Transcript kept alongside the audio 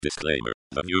Disclaimer.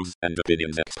 The views and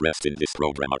opinions expressed in this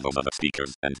program are those of the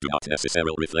speakers and do not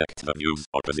necessarily reflect the views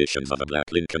or positions of the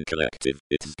Black Lincoln Collective,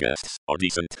 its guests, or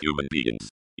decent human beings.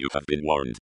 You have been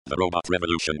warned. The robot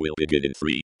revolution will begin in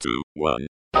 3, 2, 1.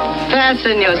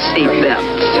 Fasten your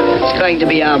seatbelts. It's going to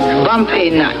be a bumpy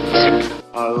night.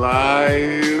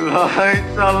 Alive!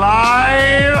 It's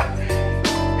alive!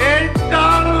 It's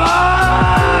alive!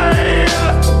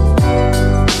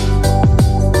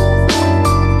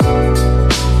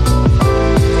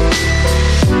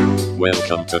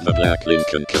 Welcome to the Black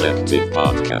Lincoln Collective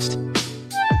podcast.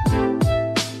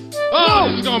 Oh,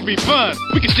 this is gonna be fun.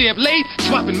 We can stay up late,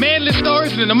 swapping manly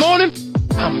stories, and in the morning,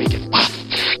 I'll make it pop.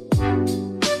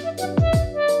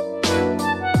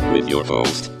 With your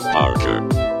host, Parker.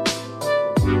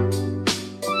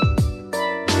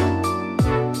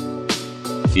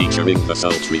 Featuring the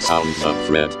sultry sounds of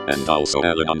Fred and also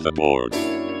Alan on the board.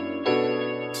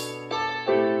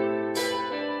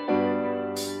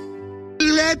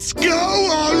 Let's go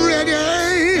already!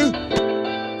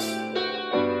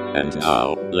 And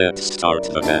now, let's start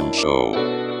the damn show.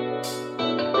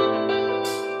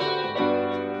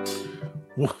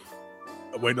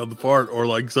 Waiting on the part, or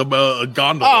like some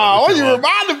gondola. Oh, what are you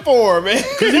reminding for, man?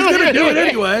 Because he's going to do it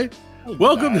anyway.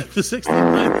 Welcome to the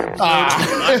 69th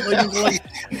episode.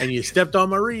 And you stepped on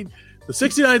my read. The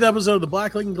 69th episode of the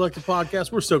Black Lincoln Collective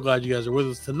podcast. We're so glad you guys are with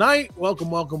us tonight.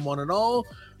 Welcome, one and all.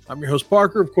 I'm your host,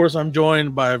 Parker. Of course, I'm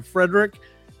joined by Frederick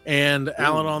and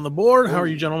Alan on the board. How are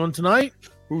you gentlemen tonight?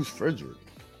 Who's Frederick?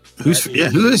 Who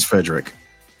is Frederick?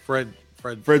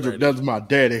 Frederick, that's my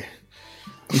daddy.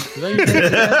 Is that your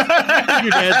dad? I think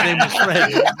your dad's name is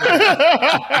Fred.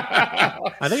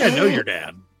 I think I know your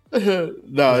dad.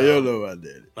 No, you don't know my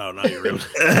daddy. Oh, no, you really.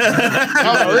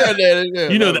 Oh, yeah, daddy. Yeah,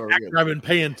 you know the actor I've been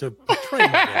paying to portray my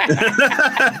dad.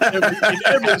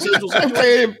 Every single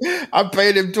situation. I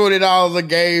paid him $20 a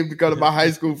game to go to my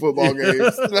high school football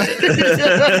games.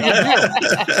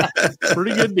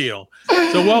 Pretty good deal.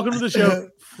 So welcome to the show,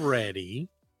 Freddie.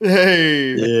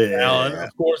 Hey. Alan,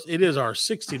 of course, it is our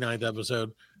 69th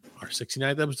episode. Our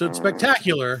 69th episode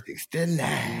spectacular.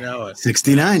 69. You know it.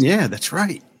 69, yeah, that's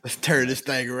right. Let's turn this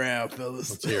thing around, fellas.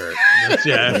 Let's hear it.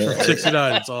 From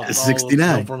 69. It's all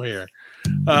 69 from here.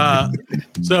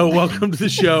 So welcome to the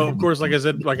show. Of course, like I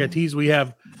said, like I teased, we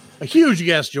have a huge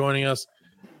guest joining us.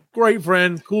 Great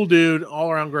friend, cool dude, all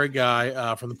around great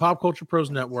guy from the Pop Culture Pros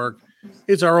Network.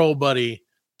 It's our old buddy,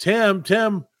 Tim.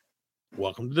 Tim,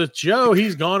 welcome to the show.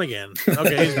 He's gone again.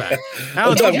 Okay, he's back.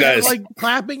 What's up, guys? Like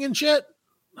clapping and shit.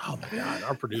 Oh my god,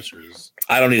 our producers.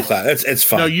 I don't need a clap. It's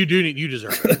fine. No, you do need. You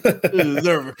deserve it. You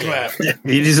deserve a clap.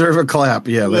 You deserve a clap.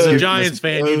 Yeah, As a Giants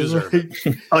fan, you deserve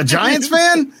it. A Giants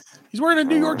fan? He's wearing a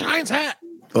New York Giants hat.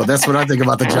 Well, that's what I think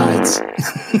about the Giants.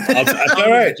 That's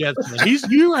all right.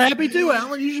 You're happy too,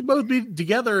 Alan. You should both be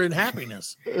together in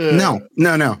happiness. No.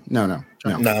 No. No. Not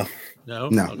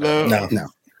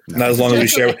as long as we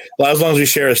share. Well, as long as we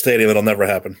share a stadium, it'll never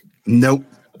happen. Nope.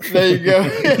 There you go.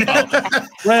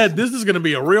 Fred, this is going to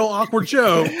be a real awkward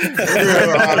show.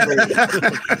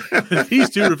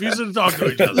 These two refusing to talk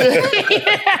to each other.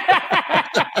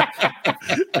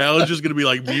 Alan's just going to be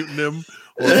like muting him.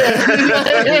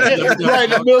 Right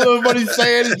in the middle of what he's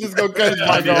saying, he's just going to cut his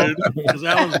mic off. Because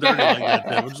Alan's dirty like that,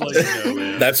 Tim. I'm just like,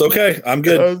 man. That's okay. I'm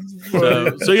good.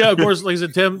 So yeah, of course, like I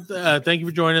said, Tim, thank you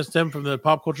for joining us, Tim, from the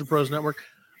Pop Culture Pros Network.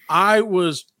 I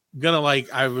was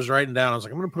writing down, I was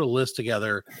like, I'm going to put a list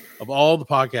together of all the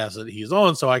podcasts that he's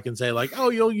on so I can say, like, oh,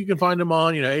 you can find him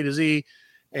on, A to Z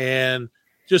and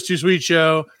Just Too Sweet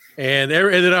Show. And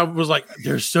then I was like,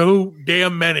 there's so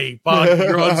damn many podcasts.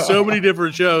 You're on so many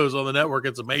different shows on the network.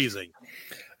 It's amazing.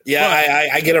 Yeah,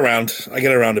 I get around. I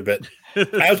get around a bit.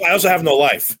 I also have no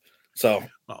life. So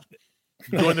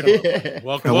join the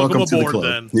club. Welcome aboard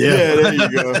then. Yeah, there you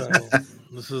go.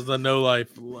 This is the No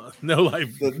Life, the No Life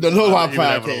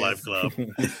podcast. Life Club.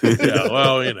 Yeah,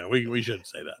 well, we shouldn't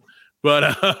say that,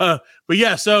 but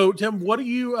yeah. So, Tim, what do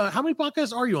you? How many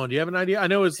podcasts are you on? Do you have an idea? I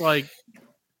know it's like,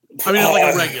 like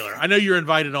a regular. I know you're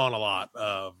invited on a lot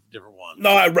of different ones. No,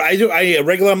 I do. I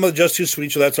regular. I'm the Just Too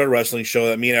Sweet Show. That's our wrestling show.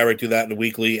 That me and Eric do that in the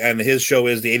weekly, and his show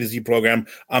is the A to Z program.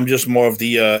 I'm just more of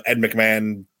the Ed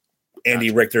McMahon, Andy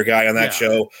Richter guy on that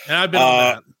show. And I've been on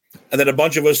that. And then a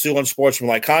bunch of us do on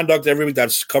Sportsmanlike Conduct every week.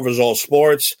 That covers all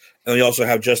sports. And we also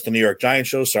have just the New York Giants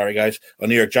show. Sorry, guys. A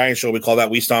New York Giants show. We call that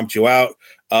We Stomped You Out.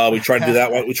 We try to do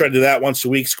that one. We try to do that once a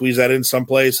week, squeeze that in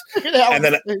someplace. And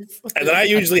then I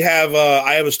usually have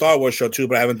I have a Star Wars show too,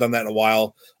 but I haven't done that in a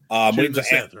while.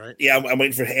 Right? Yeah, I'm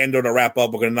waiting for Andor to wrap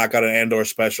up. We're going to knock out an Andor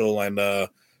special. And I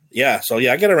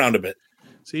get around a bit.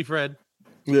 See, Fred?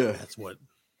 Yeah. That's what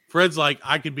Fred's like.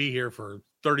 I could be here for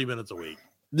 30 minutes a week.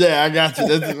 Yeah, I got you.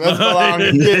 That's what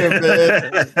I'm getting,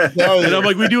 man. And I'm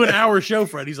like, we do an hour show,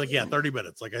 Fred. He's like, yeah, 30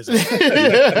 minutes. Like I said,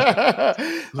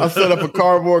 I set up a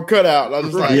cardboard cutout. I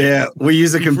just like, Yeah, we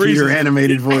use a computer freezes.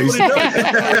 animated voice.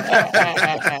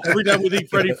 every time we think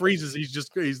Freddie freezes, he's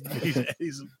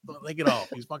thinking off.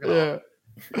 He's fucking off.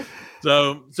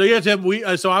 So yeah,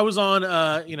 Tim. So I was on,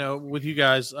 with you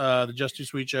guys, the Just Too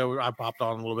Sweet show. I popped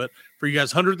on a little bit for you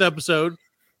guys' 100th episode,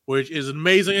 which is an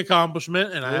amazing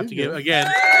accomplishment. And I have to give again.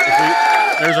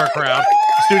 There's our crowd,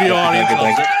 studio audience.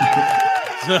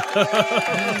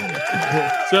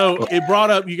 So it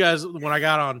brought up you guys when I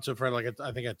got on to Fred. Like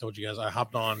I think I told you guys, I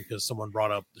hopped on because someone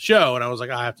brought up the show, and I was like,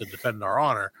 I have to defend our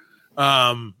honor.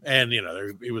 And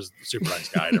he was a super nice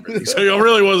guy and everything, so it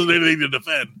really wasn't anything to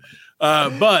defend.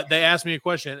 But they asked me a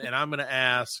question, and I'm going to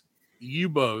ask you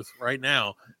both right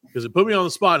now because it put me on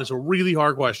the spot. And it's a really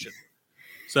hard question.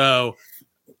 So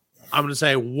I'm going to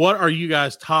say, what are you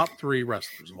guys' top 3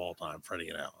 wrestlers of all time, Freddie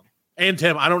and Alan? And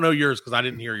Tim, I don't know yours because I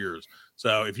didn't hear yours.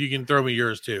 So if you can throw me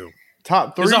yours too.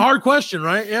 Top 3? It's a hard question,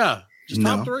 right? Yeah. Just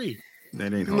top 3.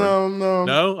 That ain't hard. No.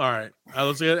 No? All right.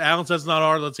 Let's see it. Alan says it's not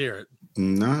hard. Let's hear it.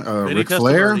 No. Vinny Ric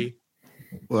Flair? Testaverde.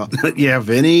 Well, yeah,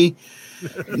 Vinny.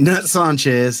 Not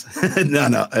Sanchez.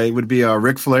 No. It would be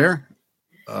Ric Flair.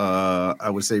 I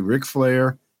would say Ric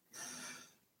Flair,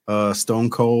 Stone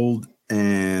Cold,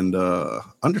 and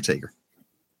Undertaker.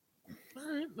 All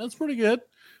right. That's pretty good.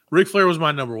 Ric Flair was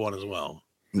my number 1 as well.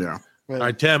 Yeah. All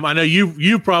right, Tim, I know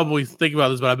you probably think about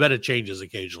this, but I bet it changes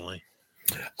occasionally.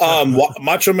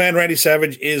 Macho Man Randy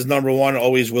Savage is number 1,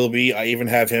 always will be. I even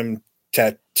have him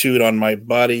tattooed on my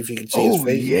body, if you can see his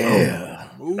face. Yeah.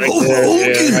 Right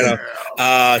there. Yeah,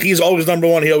 I know. He's always number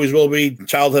 1. He always will be.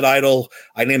 Childhood idol.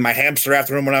 I named my hamster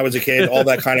after him when I was a kid. All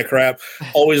that kind of crap.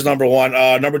 Always number 1.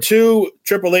 Number 2,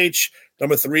 Triple H.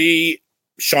 Number 3,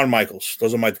 Shawn Michaels.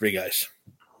 Those are my 3 guys.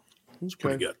 It's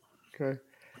pretty good. Okay.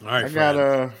 All right, I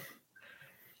got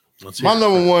Let's see my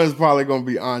number 1 is probably gonna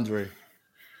be Andre.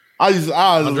 I just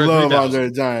Andre love 3000. Andre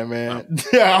the Giant, man.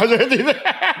 Yeah, Andre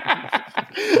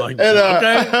Like,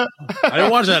 okay. I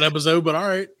didn't watch that episode, but all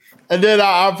right. And then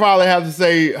I'll probably have to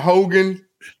say Hogan.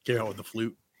 Came out with the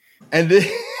flute. And then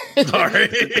Sorry.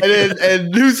 and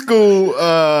new school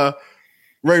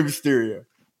Rey Mysterio.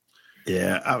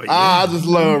 Yeah. I just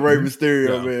love Rey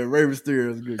Mysterio, Yeah. man. Rey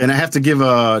Mysterio is good. And I have to give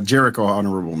Jericho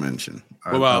honorable mention.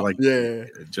 What about- Yeah.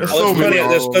 Jericho. So many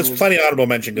There's plenty of honorable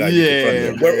mention guys.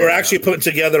 Yeah. We're actually putting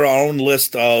together our own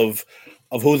list of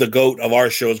who the GOAT of our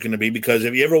show is going to be, because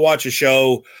if you ever watch a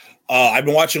show, I've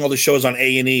been watching all the shows on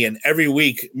A&E, and every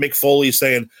week Mick Foley's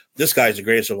saying, this guy's the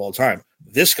greatest of all time.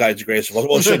 This guy's the greatest of all time.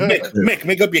 Well, so Mick,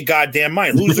 make up your goddamn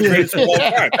mind. Who's the greatest of all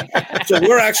time? So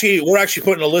we're actually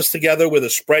putting a list together with a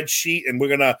spreadsheet, and we're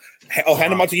gonna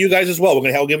hand them out to you guys as well.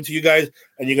 We're gonna give it to you guys,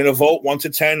 and you're gonna vote 1 to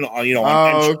 10 on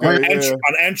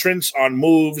on entrance, on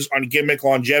moves, on gimmick,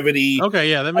 longevity. Okay,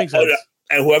 yeah, that makes sense.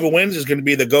 And whoever wins is going to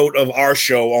be the GOAT of our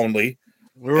show only.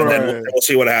 And then we'll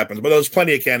see what happens. But there's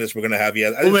plenty of candidates we're going to have. Yeah,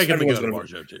 We'll make it the everyone's GOAT of gonna- our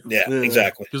show, too. Yeah,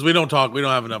 exactly. Because we don't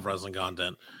have enough wrestling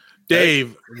content.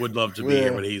 Dave would love to be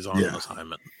here, but he's on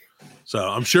assignment. So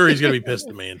I'm sure he's going to be pissed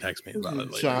at me and text me about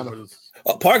it later.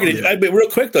 Parker, real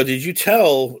quick though, did you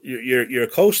tell your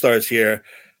co-stars here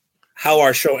how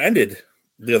our show ended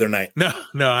the other night?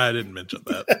 No, I didn't mention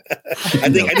that.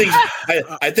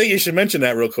 I think you should mention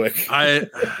that real quick.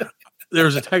 There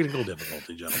was a technical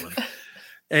difficulty, gentlemen,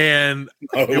 and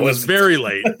No, it was very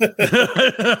late.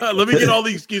 Let me get all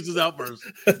the excuses out first.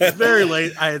 It was very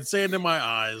late. I had sand in my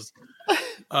eyes.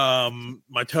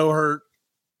 My toe hurt.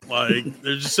 Like,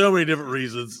 there's just so many different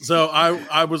reasons. So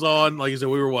I was on, like you said,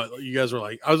 we were what? You guys were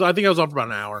like, I think I was on for about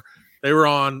an hour. They were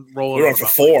on rolling. We were on for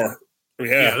 4.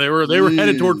 Yeah, they were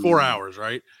headed toward 4 hours,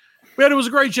 right? But it was a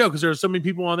great show because there were so many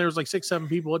people on there. It was like 6-7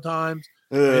 people at times.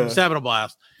 Yeah. Just having a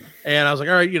blast. And I was like,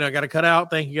 all right, I got to cut out.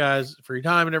 Thank you guys for your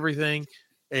time and everything.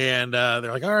 And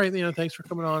they're like, all right, thanks for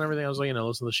coming on and everything. I was like,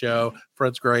 listen to the show.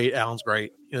 Fred's great. Alan's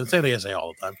great. The same thing I say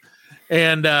all the time.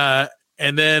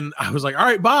 And then I was like, all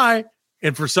right, bye.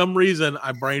 And for some reason,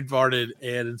 I brain farted.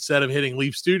 And instead of hitting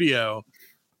Leave Studio,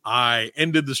 I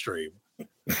ended the stream.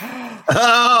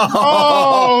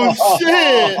 Oh,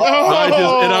 shit.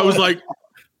 I was like,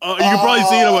 you can probably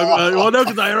see it. I'm like, well, no,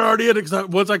 because I already did it. Because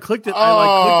once I clicked it,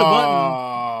 I clicked the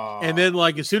button, and then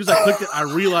as soon as I clicked it, I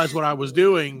realized what I was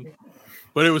doing,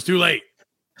 but it was too late.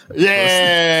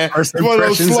 Yeah, First one of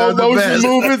those impressions slow are the motion best.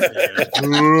 movements.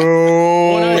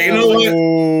 You know what?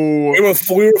 We were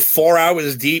 4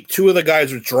 hours deep. 2 of the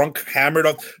guys were drunk, hammered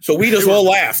up. So we just all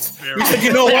laughed. We said,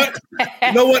 you know what?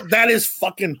 You know what? That is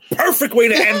fucking perfect way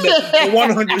to end the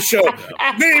 100 show. We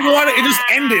didn't even want it. It just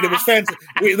ended. It was fantastic.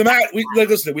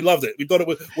 Listen, we loved it. We thought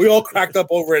we all cracked up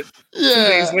over it. 2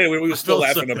 days later, we were still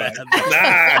laughing about it.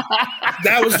 Nah,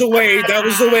 that was the way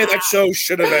that show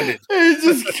should have ended. He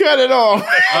just cut it off.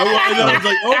 I was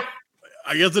like, oh,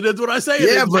 I guess it is what I say.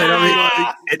 Yeah, but I mean,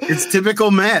 it's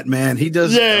typical Matt, man. He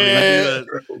does.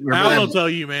 I'll tell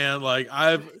you, man. Like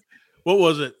what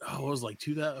was it? Oh, it was like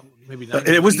 2000, maybe.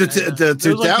 It was the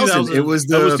 2000. It was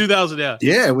 2000.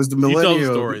 Yeah, it was the millennial. You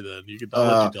tell the story then. You can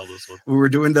tell this one. We were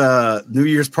doing the New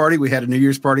Year's party. We had a New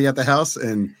Year's party at the house,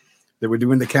 and they were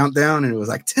doing the countdown, and it was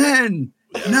like 10,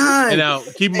 9. And now,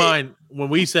 keep in mind when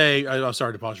we say, I'm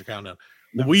sorry to pause your countdown.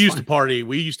 When we used to party,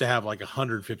 we used to have like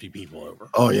 150 people over.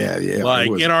 Oh yeah.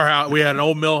 Like in our house, we had an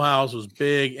old mill house. It was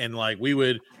big, and like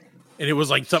and it was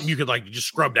like something you could like just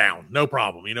scrub down, no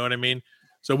problem. You know what I mean?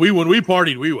 So when we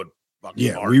partied, we would.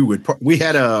 Party. We would. We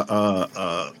had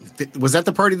was that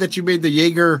the party that you made the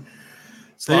Jaeger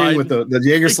thing with the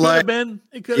Jaeger slide?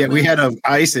 We had a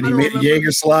ice, and he made a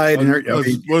Jaeger slide.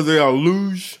 Was it a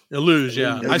luge? A luge,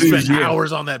 yeah. I spent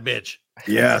hours on that bitch.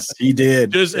 Yes, he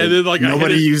did. And then like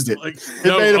nobody used it. Like,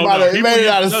 It made it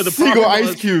out of single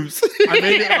ice cubes. I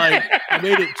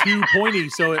made it too pointy,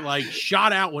 so it like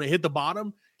shot out when it hit the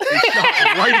bottom. It shot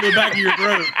right in the back of your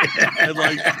throat, and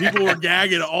like people were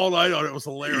gagging all night on it. It was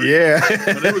hilarious. Yeah,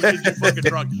 but it was getting you fucking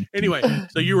drunk. Anyway,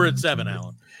 so you were at 7,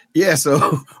 Alan. Yeah,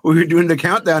 so we were doing the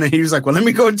countdown, and he was like, "Well, let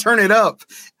me go and turn it up,"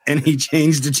 and he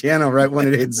changed the channel right when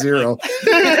it hit 0.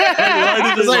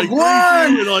 It was like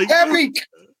 1, like happy.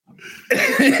 And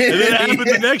then it happened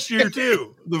the next year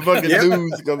too. The fucking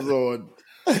news comes on.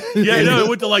 Yeah, no, it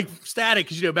went to like static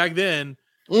because back then.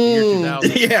 Year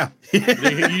 2000,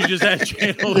 you just had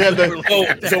channels. Yeah,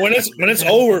 so when it's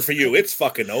over for you, it's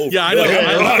fucking over. Yeah, I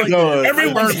know.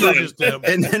 Everyone's done.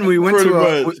 And then we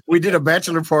went we did a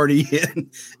bachelor party,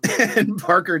 and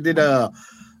Parker did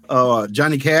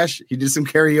Johnny Cash. He did some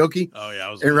karaoke. Oh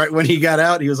yeah, and right when he got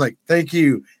out, he was like, "Thank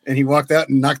you," and he walked out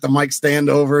and knocked the mic stand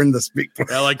over and the speaker.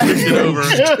 I like kicked it over,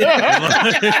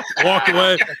 and walked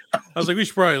away. I was like, we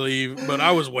should probably leave, but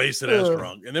I was wasted as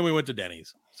drunk. And then we went to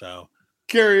Denny's. So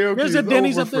karaoke. You guys have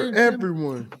Denny's up there? For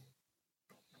everyone.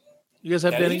 You guys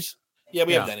have Denny's? Yeah,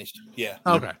 we have Denny's. Yeah.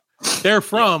 Okay. They're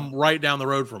from right down the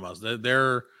road from us.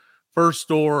 Their first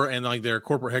store and like their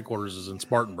corporate headquarters is in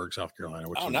Spartanburg, South Carolina,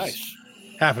 which is nice.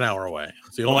 Half an hour away.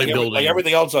 It's the only building. Like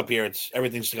everything else up here,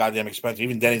 everything's goddamn expensive.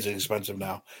 Even Denny's is expensive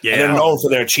now. Yeah, and they're known for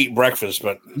their cheap breakfast,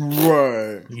 but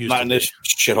right, not in this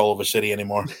shithole of a city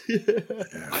anymore.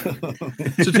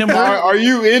 So Tim, are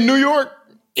you in New York?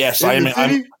 Yes, I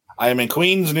am in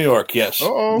Queens, New York. Yes.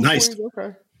 Oh, nice. Queens,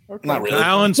 okay. Not really.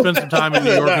 Alan spent some time in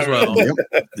New York as well.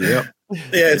 Yep. Yeah,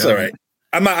 it's all right.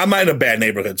 I'm not in a bad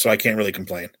neighborhood, so I can't really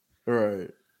complain.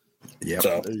 Right. Yeah.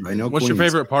 So, I know. What's your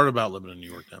favorite part about living in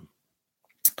New York, Tim?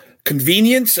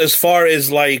 Convenience, as far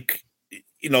as like,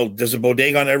 there's a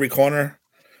bodega on every corner.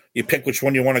 You pick which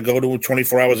one you want to go to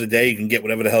 24 hours a day. You can get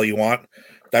whatever the hell you want.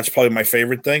 That's probably my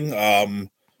favorite thing.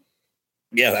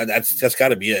 That's got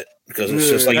to be it, because it's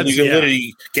just like you can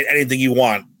literally get anything you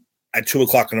want at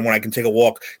 2:00 in the morning. I can take a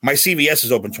walk. My CVS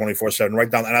is open 24/7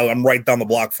 right down, and I'm right down the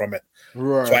block from it.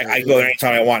 Right. So I go there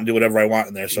anytime I want and do whatever I want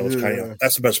in there. So it's kind of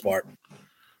that's the best part.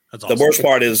 That's awesome. The worst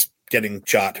part is getting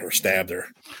shot or stabbed or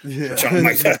something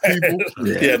like that.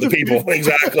 The people.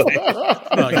 Exactly.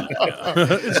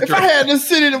 If I had this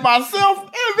city to myself,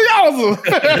 it'd be awesome.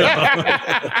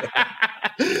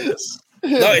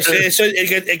 No,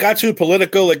 it got too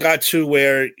political. It got to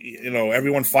where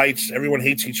everyone fights, everyone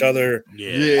hates each other.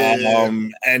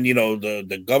 And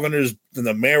the governors and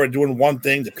the mayor are doing one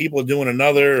thing, the people are doing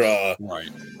another. Right.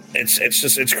 It's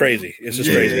crazy. It's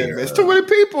just crazy. It's too many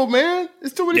people, man.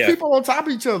 It's too many people on top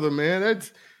of each other, man.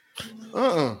 That's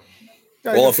Well,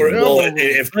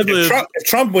 if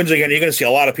Trump wins again, you're going to see a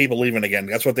lot of people leaving again.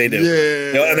 That's what they do.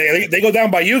 Yeah, they go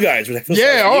down by you guys. We used to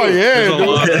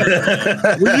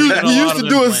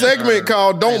do a segment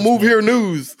called "Don't Move Here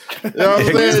News." You know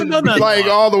what I'm saying? Like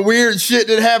all the weird shit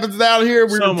that happens down here,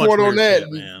 we report on that.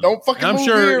 Shit, don't fucking. I'm move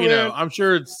sure here, man. I'm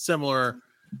sure it's similar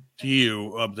to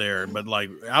you up there, but like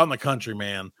out in the country,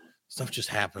 man, stuff just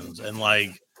happens, and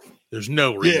like there's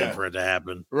no reason for it to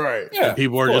happen. Right? Yeah,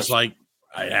 people are just like.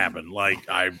 It happened. Like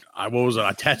I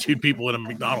tattooed people in a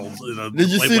McDonald's. Did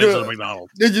you see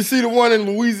the one in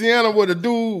Louisiana where the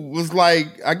dude was like,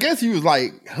 I guess he was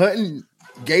like hunting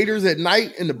gators at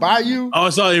night in the bayou. Oh, I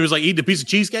saw he was like eating a piece of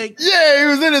cheesecake. Yeah, he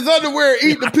was in his underwear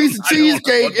eating a piece of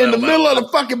cheesecake in the middle of the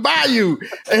fucking bayou,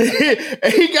 and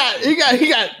he got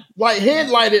like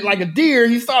headlighted like a deer.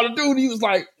 He saw the dude. He was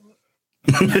like.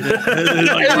 And he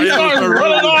started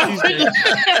running off,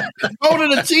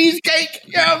 holding a cheesecake.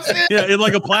 You know what I'm saying? Yeah, in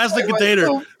like a plastic container.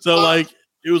 So like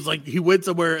it was like he went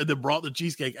somewhere and then brought the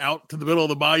cheesecake out to the middle of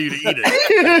the bayou to eat it.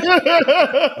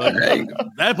 Like,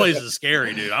 that place is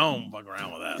scary, dude. I don't fuck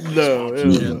around with that. No,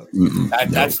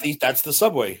 that's the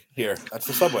subway here. That's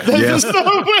the subway. Yes. That's the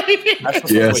subway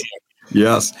Yes.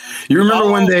 Yes. You remember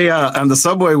when they on the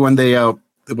subway when they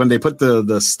put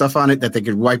the stuff on it that they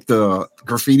could wipe the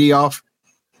graffiti off?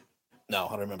 No,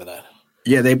 I don't remember that.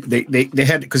 Yeah, they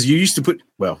had, because I used to,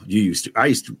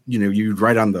 you'd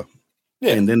write on the,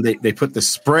 and then they put the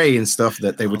spray and stuff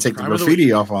that they would take the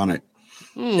graffiti off on it.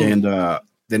 And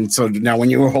then so now when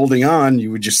you were holding on,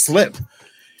 you would just slip.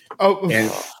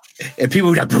 And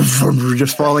people were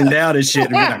just falling down and shit.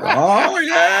 And we're like, oh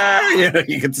yeah,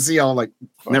 you get to see all like,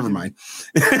 never mind.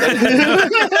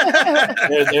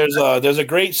 There's a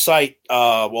great site.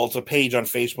 Well, it's a page on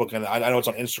Facebook, and I know it's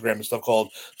on Instagram and stuff,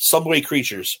 called Subway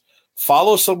Creatures.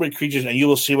 Follow Subway Creatures, and you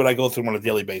will see what I go through on a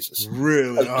daily basis.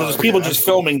 Really? Because there's people just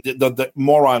filming the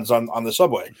morons on the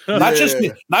subway. Not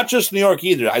just New York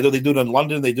either. I know they do it in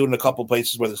London. They do it in a couple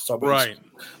places where the subway, right?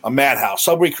 A madhouse.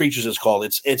 Subway Creatures is called.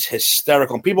 It's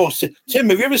hysterical. And people say, Tim,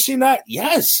 have you ever seen that?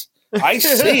 Yes. I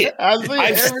see it.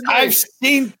 I've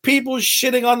seen people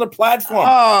shitting on the platform.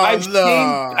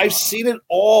 I've seen it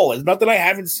all. It's nothing I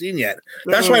haven't seen yet.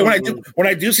 That's why when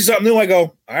I do see something new, I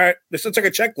go, all right, this looks like a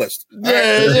checklist.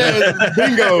 Yeah,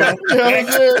 bingo.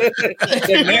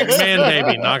 Next man,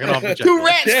 baby, knock it off the checklist. 2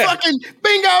 rats, fucking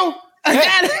bingo. I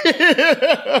got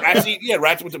it.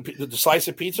 Rats with the slice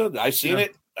of pizza. I've seen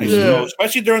it.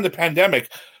 Especially during the pandemic.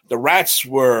 The rats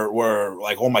were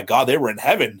like, oh my God, they were in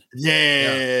heaven.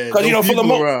 Yeah. Because, for the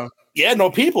most,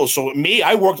 no people. So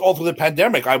I worked all through the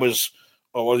pandemic. I was,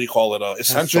 what do you call it?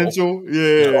 Essential.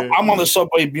 Yeah. So I'm on the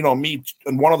subway, me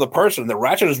and one other person. The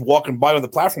rats are just walking by on the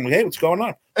platform. Like, hey, what's going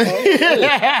on?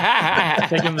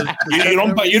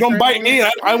 You don't bite me.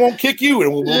 I won't kick you.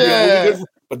 And we'll be good.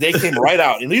 But they came right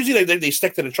out. And usually they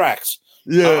stick to the tracks.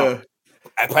 Yeah.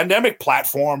 A pandemic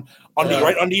platform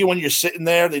right under you when you're sitting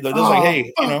there. They're like,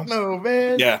 hey, no,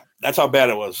 man. Yeah, that's how bad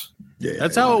it was. Yeah,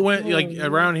 that's how it went. Like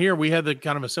around here, we had the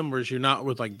kind of a similar issue, not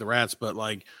with like the rats, but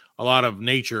like a lot of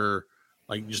nature,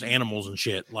 like just animals and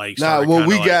shit. Like, what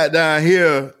we got down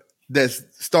here that's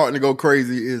starting to go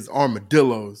crazy is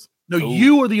armadillos. No,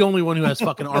 you are the only one who has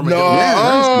fucking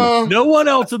armadillos. No one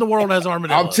else in the world has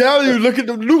armadillos. I'm telling you, look at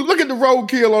the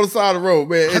roadkill on the side of the road,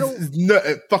 man.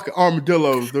 It's fucking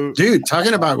armadillos, dude. Dude,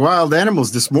 talking about wild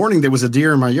animals, this morning there was a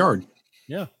deer in my yard.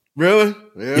 Yeah. Really?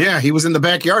 Yeah, he was in the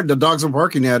backyard. The dogs were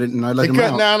barking at it, and I let him out.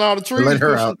 Cutting down all the trees, let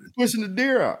her out, pushing the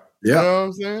deer out. Yeah. You know what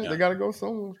I'm saying? Yeah. They got to go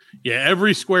somewhere. Yeah,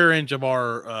 every square inch of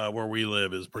our where we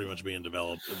live is pretty much being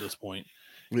developed at this point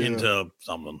into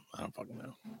something. I don't fucking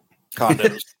know.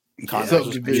 Condos.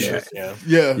 Condos. Yeah.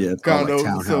 Condos,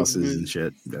 like townhouses and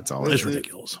shit. That's all. It's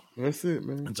ridiculous. That's it,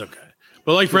 man. It's okay.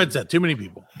 But like Fred said, too many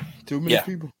people.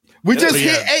 We just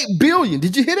hit 8 billion.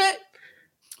 Did you hear that?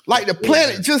 Like the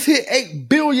planet just hit 8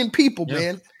 billion people,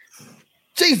 man.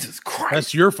 Jesus Christ.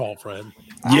 That's your fault, Fred.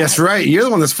 Yes, right. You're the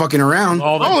one that's fucking around.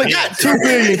 I only got 2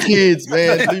 billion kids,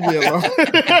 man. Leave me alone.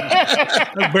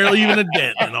 There's barely even a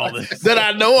dent in all this that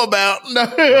I know about. No.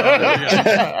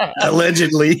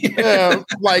 Allegedly. Yeah,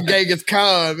 like Genghis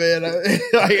Khan, man.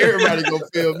 Like everybody gonna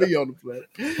feel me on the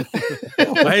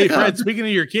planet. Hey, Fred, speaking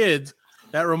of your kids,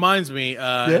 that reminds me,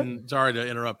 and sorry to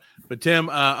interrupt, but Tim,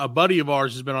 a buddy of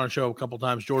ours has been on our show a couple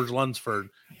times, George Lunsford.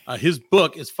 His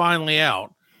book is finally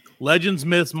out. Legends,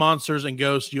 Myths, Monsters, and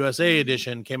Ghosts USA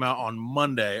edition came out on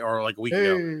Monday or like a week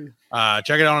ago.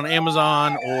 Check it out on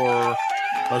Amazon, or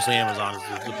mostly Amazon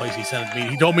is the place he sent it to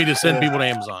me. He told me to send people to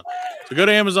Amazon. So go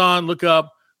to Amazon, look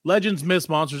up Legends, Myths,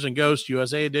 Monsters, and Ghosts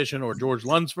USA edition or George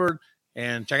Lunsford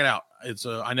and check it out. It's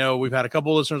I know we've had a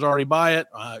couple listeners already buy it.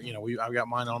 I've got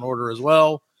mine on order as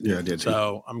well. Yeah, I did.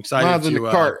 So I'm excited. Mine's in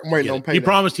the cart. I'm waiting on payment. He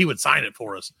promised he would sign it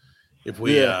for us if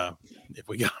we got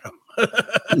him.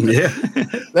 Yeah,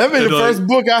 that'd be the first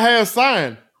book I have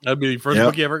signed. That'd be the first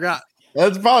book you ever got.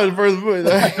 That's probably the first book.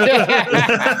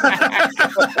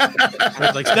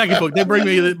 It's like second book. They bring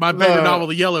me my favorite novel,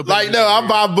 The Yellow Book. Like no, I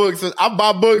buy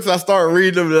books. I start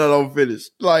reading them and I don't finish.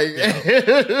 Like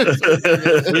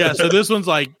So this one's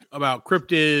like about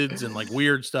cryptids and like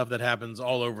weird stuff that happens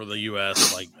all over the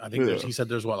U.S. Like I think he said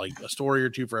there's like a story or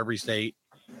two for every state.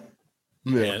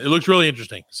 Yeah, it looks really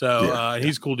interesting. So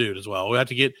he's a cool dude as well. We have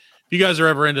to get. If you guys are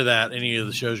ever into that, any of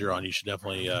the shows you're on, you should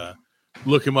definitely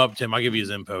look him up, Tim. I'll give you his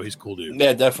info. He's a cool dude.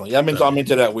 Yeah, definitely. I'm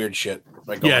into that weird shit.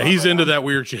 Like, Yeah, he's into that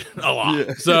weird shit a lot.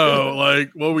 Yeah. So,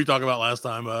 like, what we talked about last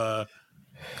time,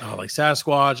 like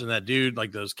Sasquatch and that dude,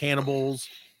 like those cannibals.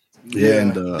 Yeah,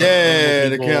 and Yeah,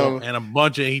 the people, cannibal. and a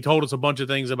bunch of. He told us a bunch of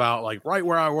things about like right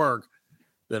where I work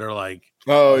that are like,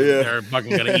 Oh yeah. they're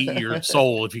fucking gonna eat your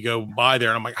soul if you go by there.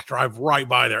 And I'm like, I drive right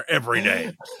by there every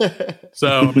day. So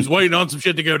I'm just waiting on some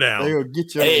shit to go They down. gonna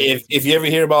get you. Hey, if you ever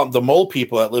hear about the mole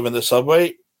people that live in the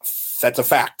subway, that's a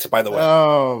fact, by the way.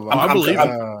 Oh, I believe it.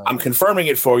 I'm confirming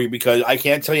it for you because I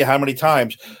can't tell you how many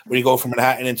times when you go from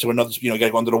Manhattan into another, you got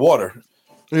to go under the water.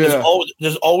 yeah.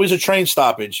 There's always a train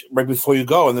stoppage right before you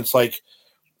go, and it's like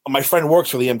my friend works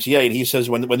for the MTA, and he says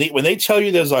when they tell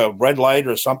you there's a red light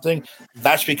or something,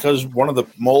 that's because one of the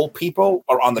mole people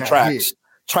are on the Got tracks hit.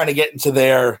 trying to get into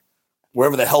their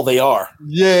wherever the hell they are.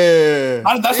 Yeah.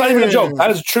 That's not even a joke.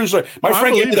 That is a true story. My I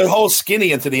friend gave me believe their it. whole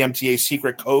skinny into the MTA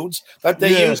secret codes that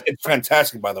they Yeah. use. It's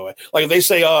fantastic, by the way. Like if they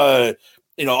say,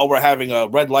 we're having a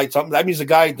red light, something that means the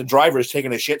driver is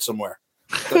taking a shit somewhere.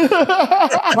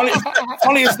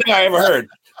 Funniest thing I ever heard.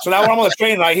 So now when I'm on the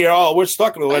train and I hear, we're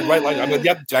stuck in the red light, I'm like,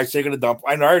 yep, the guy's taking a dump.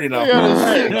 I already know. They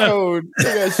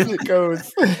got a shit code.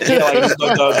 They got shit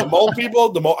codes. The mole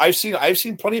people, I've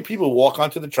seen plenty of people walk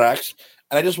onto the tracks,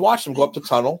 and I just watch them go up the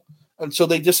tunnel until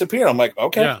they disappear. I'm like,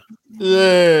 okay, Yeah,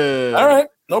 Yeah. all right,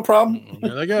 no problem.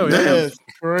 there they go. Yeah. That's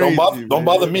crazy, Don't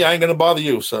bother me. I ain't gonna bother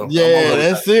you. So Yeah,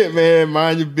 that's it, man.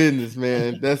 Mind your business,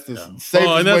 man. That's the safest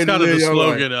Well, and way that's to kind of live the your life.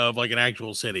 slogan of like an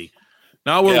actual city.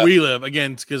 Not where Yeah. we live,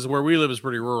 again, because where we live is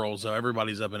pretty rural, so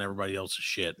everybody's up in everybody else's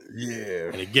shit. Yeah.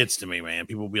 And it gets to me, man.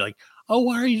 People will be like, "Oh,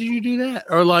 why did you do that?"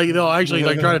 Or like they'll actually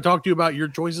like try to talk to you about your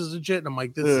choices and shit. And I'm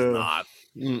like, "This Yeah. is not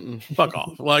Mm-mm. fuck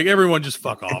off." Like everyone just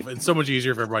fuck off. It's so much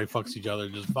easier if everybody fucks each other.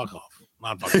 Just fuck off,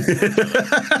 not fuck off.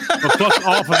 But fuck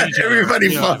off of each other. everybody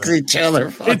You know, fucks each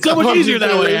other. It's so much easier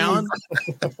that way, Alan.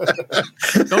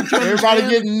 Don't you Everybody understand?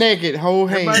 getting naked, whole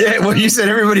hand. Yeah, well, you said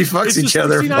everybody fucks It's each just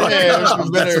other. 69 Fuck Yeah, off.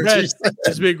 you That's better- what you said.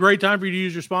 This would be a great time for you to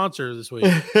use your sponsor this week.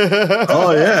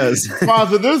 Oh yes.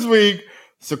 Sponsor this week,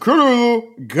 Sakura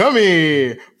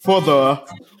Gummy for the.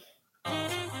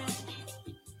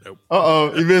 Nope.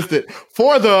 Uh-oh, you missed it.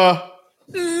 For the.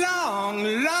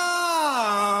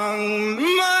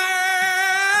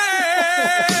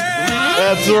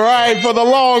 That's right, for the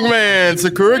long man,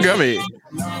 Sakura Gummy. For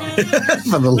the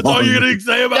That's all long- you're gonna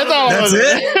say about That's all. That's it.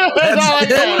 it? That's all I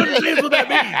That's Everyone got. understands what that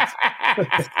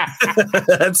means.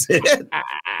 That's it.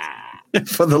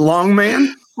 For the long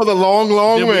man. For the long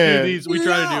Then we do man. these. We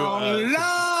try to do.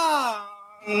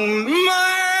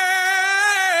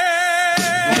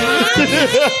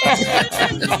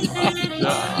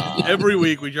 Every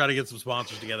week we try to get some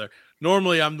sponsors together.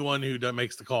 Normally I'm the one who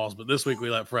makes the calls, but this week we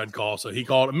let Fred call, so he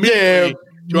called Yeah, immediately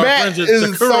to our Matt friends at is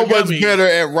Sakura so much Gummies. better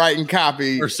at writing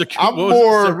copy. Or Saku- I'm what was it?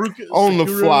 more Saruka- on the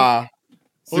Sakura? fly.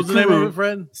 What was the name of it,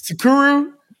 Fred?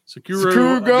 Sakura? Sakura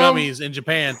Sakura gum? Gummies in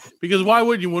Japan. Because why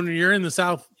would you, when you're in the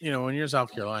South, when you're in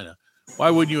South Carolina, why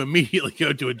would you immediately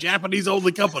go to a Japanese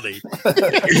only company to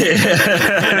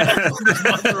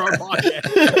sponsor our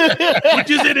podcast, which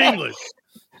is in English?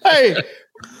 Hey,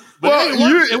 But well,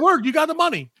 hey, it worked. You got the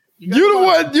money. you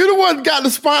the one got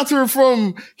the sponsor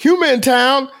from Human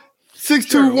Town,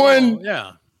 621,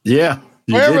 Yeah. Yeah.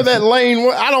 you wherever did. that lane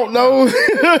was. I don't know.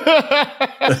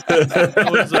 That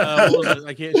was, what was it?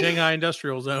 I can't. Shanghai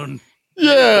Industrial Zone.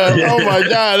 Yeah. Oh my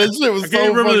God, that shit was I so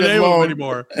can't remember the fucking name of long. it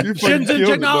anymore. You fucking Shenzhen killed it,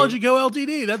 Technology Co.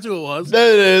 Ltd. That's who it was. That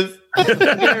it is.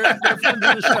 They're friends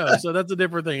of the show, so that's a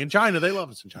different thing. In China, they love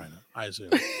us in China, I assume.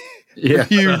 Yeah.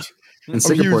 Huge. In I'm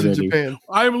Singapore, huge in they do. Japan.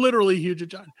 I'm literally huge in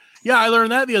China. Yeah, I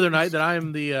learned that the other night that I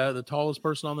am the tallest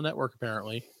person on the network,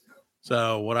 apparently.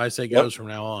 So what I say goes from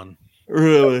now on.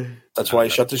 Really? that's why he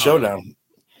shut the show down.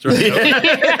 That's right.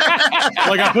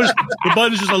 Like I pushed the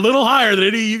button's just a little higher than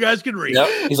any of you guys can reach.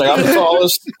 Yep. He's like, I'm the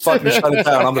tallest. Fucking shut it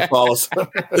down. I'm the tallest. Like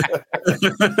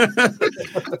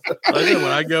I said,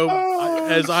 when I go,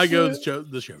 as I go,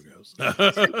 the show goes.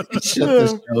 Shut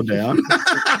this show down.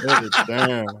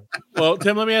 Damn. Well,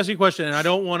 Tim, let me ask you a question, and I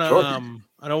don't want to, Sure.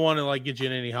 I don't want to like get you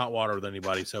in any hot water with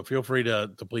anybody. So feel free to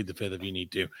plead the fifth if you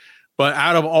need to. But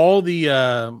out of all the,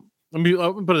 let me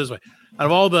put it this way: out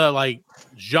of all the like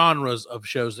genres of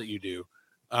shows that you do,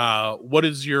 what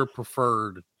is your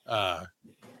preferred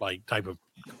like type of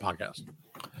podcast?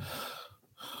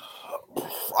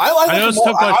 I know like it's them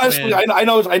a all. tough Honestly, question, I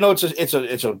know it's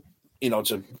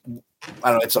a I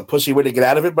don't know, it's a pussy way to get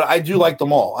out of it, but I do like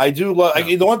them all. I do love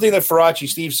the one thing that Farachi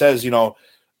Steve says,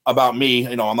 about me,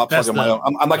 I'm not That's plugging my own.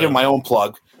 I'm not giving my own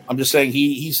plug. I'm just saying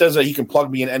he says that he can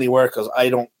plug me in anywhere because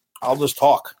I'll just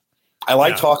talk. I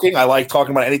like talking. I like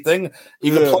talking about anything.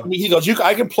 You can plug me. He goes,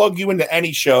 I can plug you into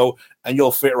any show and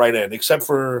you'll fit right in, except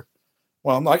for,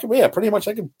 well, no, I can, pretty much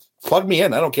I can plug me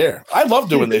in. I don't care. I love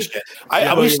doing this shit.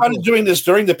 We started doing this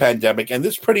during the pandemic, and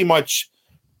this pretty much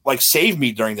like saved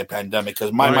me during the pandemic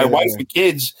because my wife and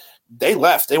kids, they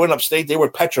left. They went upstate. They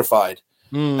were petrified.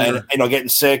 And getting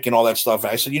sick and all that stuff.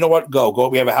 And I said, you know what? Go.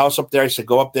 We have a house up there. I said,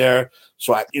 go up there.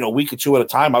 So a week or two at a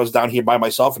time, I was down here by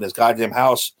myself in this goddamn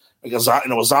house, like a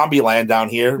zombie land down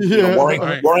here,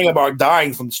 worrying about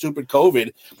dying from stupid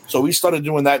COVID. So we started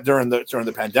doing that during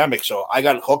the pandemic. So I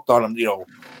got hooked on them.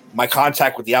 My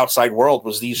contact with the outside world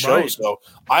was these shows. So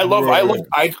I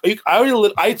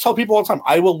tell people all the time,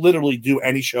 I will literally do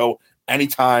any show,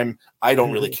 anytime. I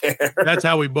don't really care. That's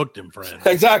how we booked him, friend.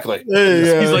 Exactly.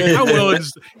 He's like, I will.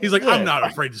 He's like, I'm not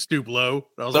afraid to stoop low.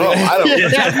 I was like,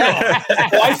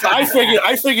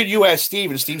 I figured you asked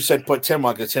Steve, and Steve said put Tim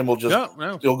on because Tim will just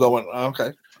still go in.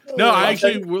 Okay. No, I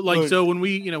actually like. So when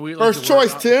we first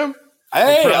choice, Tim.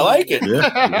 Hey, I like it.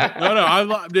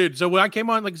 No, dude. So when I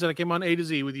came on, like I said, I came on A to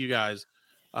Z with you guys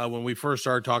when we first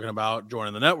started talking about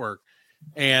joining the network,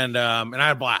 and I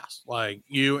had a blast. Like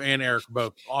you and Eric are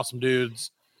both awesome dudes.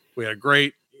 We had a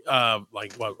great,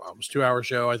 almost 2-hour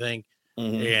show, I think,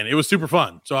 and it was super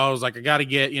fun. So I was like, I got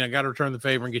to return the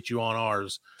favor and get you on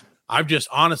ours. I've just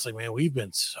honestly, man, we've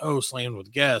been so slammed with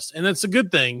guests, and that's a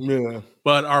good thing. Yeah.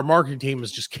 But our marketing team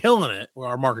is just killing it. Well,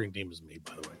 our marketing team is me,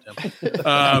 by the way,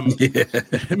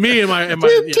 Tim. Me and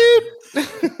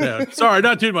my sorry,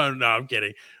 not too much. No, I'm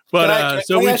kidding. But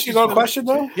can I ask you a question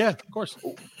though? Yeah, of course.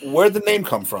 Where'd the name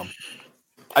come from?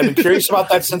 I've been curious about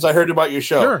that since I heard about your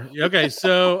show. Sure. Okay.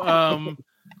 So, oh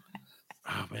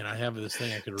man, I have this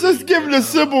thing I could just give it a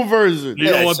simple version.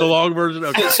 You don't want the long version?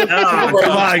 Okay. Come on,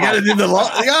 I got to do the long.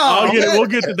 We'll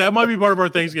get to that. Might be part of our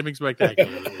Thanksgiving spectacular.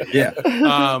 Yeah.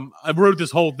 I wrote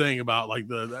this whole thing about like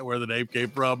where the name came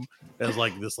from as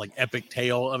like this like epic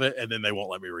tale of it, and then they won't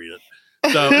let me read it.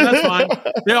 So that's fine.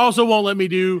 They also won't let me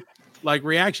do like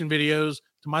reaction videos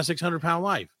to my 600-pound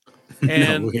life,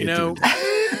 and I'm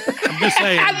just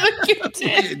saying.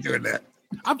 Doing that.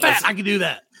 I'm fat. I can do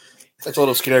that. It's a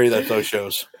little scary, those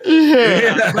shows.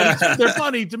 Yeah. They're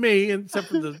funny to me, except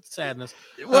for the sadness.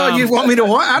 Well, you want me to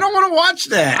watch? I don't want to watch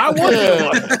that. I want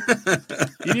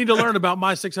to. You need to learn about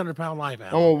my 600-pound life. I'm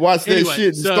going to watch that shit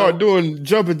and start doing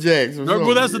jumping jacks.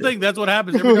 Well, that's the thing. That's what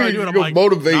happens every time I do it. I'm like,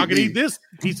 motivate I can eat this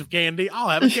piece of candy. I'll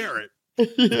have a carrot.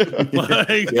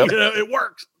 It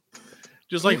works.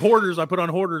 Just like hoarders, I put on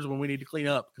hoarders when we need to clean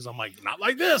up because I'm like, not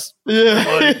like this. Yeah,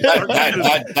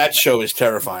 that show is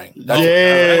terrifying.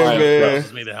 Man,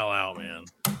 grosses me the hell out, man.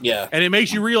 Yeah, and it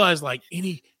makes you realize, like,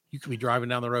 you could be driving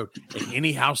down the road, and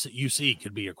any house that you see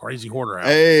could be a crazy hoarder house.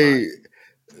 Hey,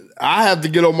 I have to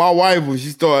get on my wife when she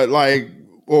start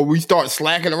we start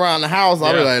slacking around the house.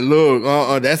 I'll be like,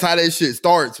 look, that's how that shit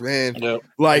starts, man. Yep.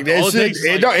 Like that shit,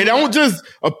 it don't just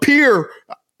appear.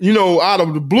 Out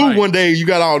of the blue one day, you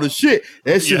got all the shit.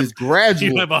 That shit is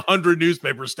gradual. You have 100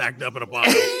 newspapers stacked up in a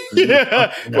pile.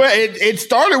 Yeah. Well, it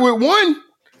started with one.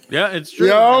 Yeah, it's true.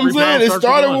 You know what I'm saying? It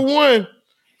started with one.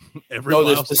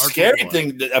 The scary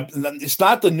thing, it's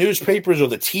not the newspapers or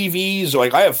the TVs.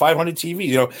 Like, I have 500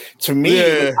 TVs. To me,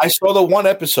 I saw the one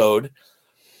episode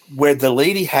where the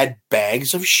lady had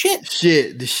bags of shit. The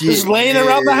shit. Just laying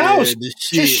around the house.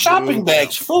 Just shopping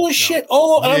bags full of shit.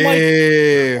 Oh, and I'm like,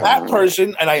 that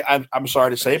person, and I'm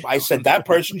sorry to say, but I said that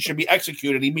person should be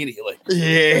executed immediately.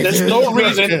 Yeah. There's no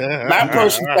reason that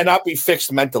person cannot be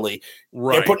fixed mentally.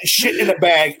 Right. They're putting shit in a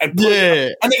bag and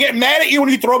they get mad at you when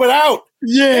you throw it out.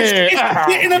 Yeah.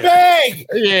 Shit in a bag.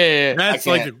 Yeah. That's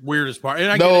like the weirdest part.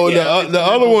 And the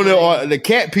other one are the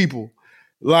cat people.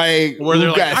 Like,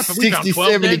 we've got 60,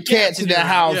 70 cats in the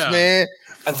house, man.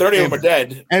 And 30 of them are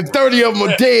dead. And 30 of them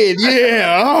are dead.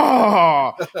 Yeah.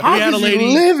 Oh, how had a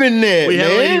lady live in that? We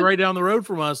had a lady right down the road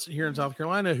from us here in South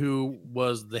Carolina who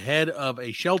was the head of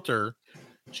a shelter.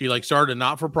 She started a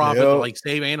not-for-profit to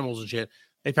save animals and shit.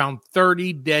 They found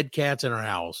 30 dead cats in her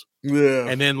house. Yeah.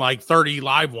 And then 30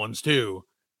 live ones too.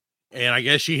 And I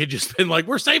guess she had just been like,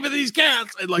 we're saving these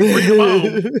cats and bring them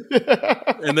home.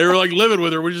 And they were living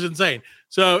with her, which is insane.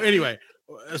 So anyway,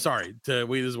 sorry, this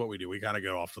is what we do. We kind of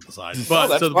go off to the side.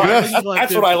 But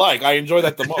that's what I like. I enjoy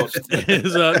that the most.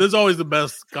 This is always the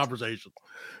best conversation.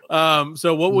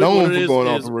 So what it is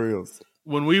off the rails.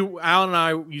 When Alan and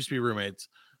I used to be roommates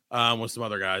with some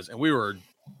other guys, and we were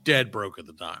dead broke at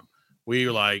the time. We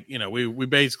were we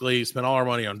basically spent all our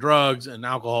money on drugs and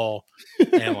alcohol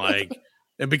and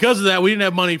and because of that, we didn't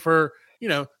have money for you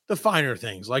know, the finer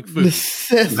things like food.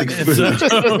 Necessity.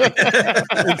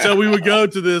 And so we would go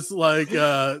to this like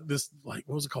what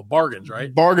was it called? Bargains,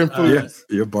 right? Bargain food.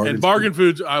 Your bargain. And Bargain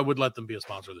Foods, I would let them be a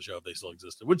sponsor of the show if they still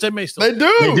existed, which they may still. They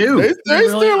do. They do. They Really?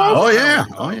 still are. Oh yeah.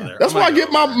 Oh yeah. That's where I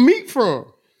get my meat from.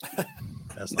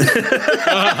 That's not good.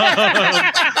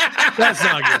 That's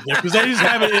not good because they just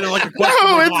have it in like a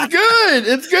No, it's good.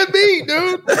 It's good meat,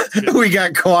 dude. We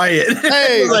got quiet.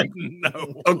 Hey, Like,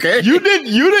 No. okay. you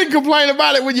didn't complain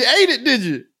about it when you ate it, did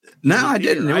you? No, I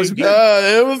didn't. It was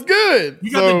good. It was good.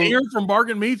 You got So- the deer from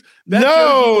Bargain Meats? That No,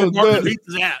 shows you where Bargain the- Meats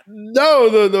is at.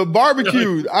 No, the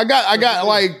barbecue. I got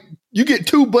like you get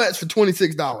 2 butts for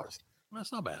 $26.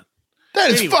 That's not bad.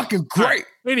 That is Anyway. fucking great.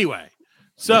 Anyway,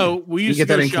 so we You used get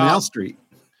to that go in shop. Canal Street.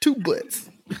 2 butts.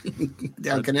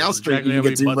 Down Canal Street, exactly you how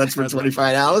can get 2 many butts for butts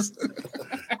 $25.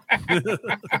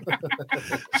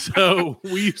 So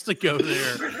we used to go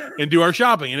there and do our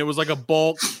shopping, and it was like a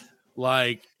bulk,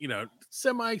 like, you know,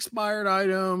 semi-expired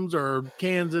items or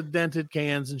cans of dented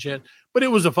cans and shit. But it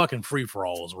was a fucking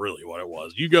free-for-all is really what it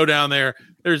was. You go down there,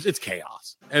 it's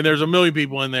chaos. And there's a million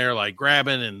people in there like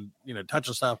grabbing and, you know,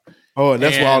 touching stuff. Oh, and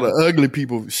that's why all And- the ugly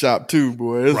people shop too,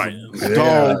 boy. It's Right.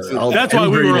 dogs. That's why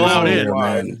we were allowed in.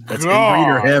 Man. That's God.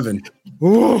 inbreeder heaven.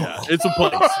 Yeah, it's a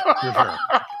place. For sure.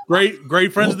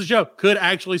 Great friends of the show. Could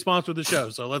actually sponsor the show.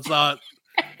 So let's not.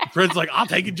 Fred's like, I'll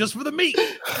take it just for the meat.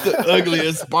 The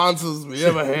ugliest sponsors we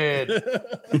ever had.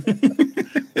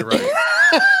 You're right.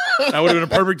 That would have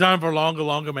been a perfect time for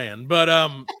Longa Man. But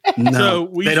No, so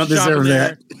we they don't used to shop deserve in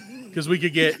that. there because we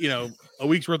could get, you know, a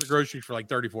week's worth of groceries for like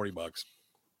 $30-$40.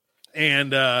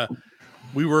 And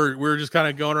we were just kind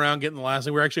of going around getting the last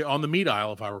thing. We were actually on the meat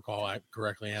aisle, if I recall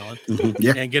correctly, Alan.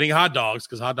 Yeah. And getting hot dogs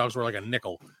because hot dogs were like a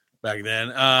nickel back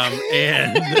then.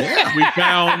 And we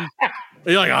found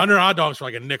like 100 hot dogs for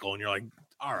like a nickel, and you're like,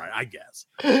 all right, I guess.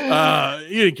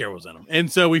 You didn't care what was in them.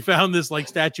 And so we found this like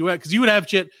statuette because you would have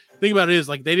shit. Think about it is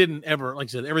like they didn't ever, like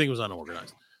I said, everything was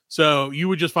unorganized. So you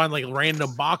would just find like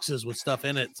random boxes with stuff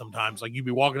in it sometimes. Like you'd be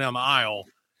walking down the aisle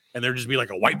and there'd just be like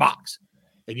a white box.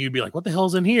 And you'd be like, what the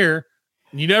hell's in here?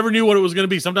 And you never knew what it was going to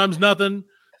be. Sometimes nothing.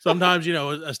 Sometimes, you know,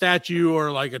 a statue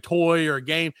or like a toy or a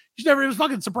game. You never, it was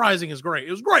fucking surprising. It's great.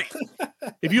 It was great.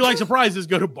 If you like surprises,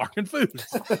 go to Bargain Foods.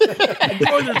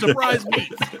 Enjoy their surprise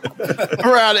meats.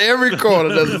 Around every corner,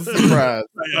 there's a surprise.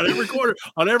 On every corner,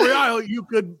 on every aisle, you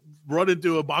could run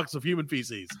into a box of human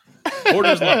feces.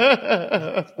 Orders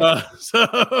left.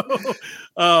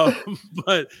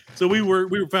 So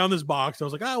we found this box. I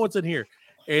was like, what's in here?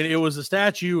 And it was a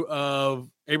statue of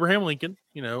Abraham Lincoln,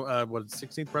 you know,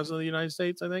 16th president of the United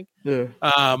States, I think. Yeah.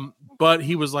 But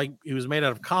he was made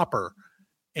out of copper.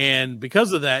 And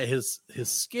because of that, his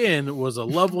skin was a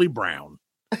lovely brown.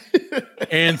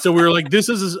 And so we were like, this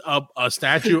is a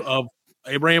statue of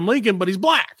Abraham Lincoln, but he's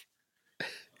black.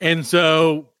 And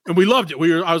we loved it.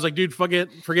 I was like, dude, forget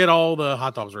all the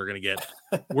hot dogs we're gonna get.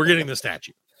 We're getting the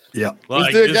statue. Yeah. We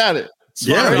still got it.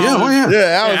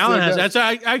 Yeah. Alan has. That's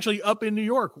actually up in New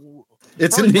York.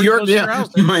 It's Probably in New pretty York. close to your Yeah. house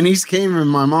there. My niece came and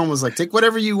my mom was like, take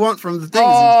whatever you want from the things.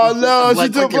 Oh And no, she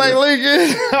Black took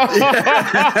Lincoln. Black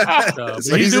Lincoln. But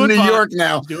So he's in doing New fine. York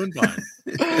now. He's doing fine.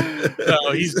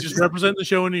 So he's just representing the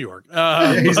show in New York.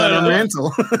 He's on a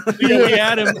mantle. Yeah, we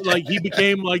had him like he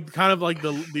became like kind of like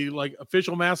the like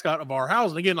official mascot of our house.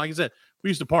 And again, like I said, we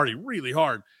used to party really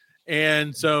hard.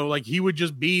 And so like he would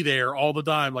just be there all the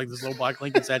time, like this little Black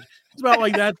Lincoln statue. It's about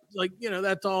like that, like, you know,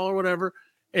 that's all or whatever.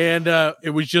 And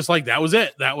it was just like that was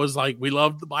it. That was like we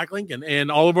loved the Black Lincoln. And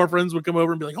all of our friends would come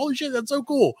over and be like, holy shit, that's so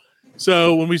cool.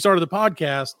 So when we started the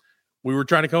podcast, we were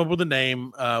trying to come up with a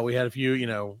name. We had a few, you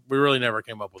know, we really never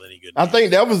came up with any good I names.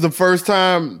 think that was the first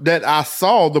time that I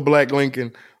saw the Black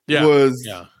Lincoln. Yeah, Was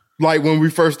yeah. like when we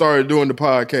first started doing the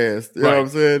podcast. You know what I'm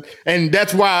saying? And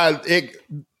that's why the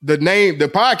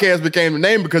podcast became the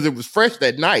name because it was fresh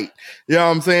that night. You know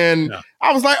what I'm saying? Yeah.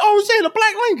 I was like, oh shit, the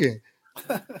Black Lincoln.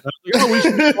 We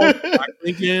should be called Black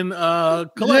Lincoln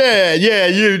Collective. Yeah,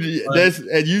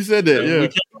 and you said that, We yeah.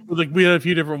 came up with, we had a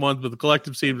few different ones, but the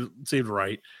collective seemed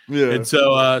right. Yeah. And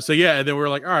so yeah, and then we were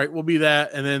like, all right, we'll be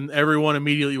that. And then everyone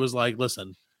immediately was like,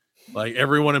 listen, like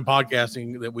everyone in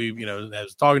podcasting that we, you know,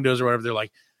 that's talking to us or whatever, they're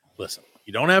like, listen,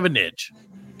 you don't have a niche,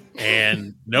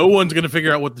 and no one's gonna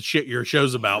figure out what the shit your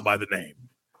show's about by the name.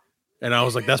 And I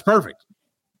was like, that's perfect.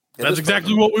 That's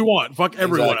exactly what we want. Fuck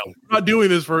everyone else. We're not doing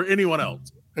this for anyone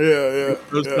else. Yeah.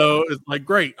 So it's like,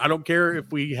 great. I don't care if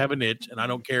we have a niche, and I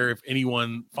don't care if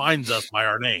anyone finds us by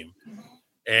our name.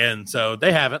 And so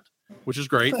they haven't, which is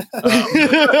great. No,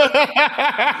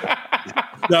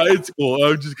 it's cool.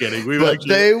 I'm just kidding. But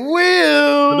they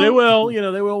will. They will. You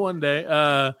know, they will one day.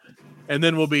 and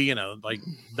then we'll be, like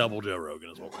double Joe Rogan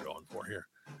is what we're going for here.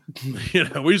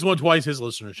 We just want twice his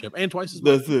listenership and twice his.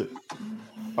 That's it.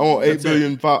 I want 8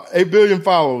 billion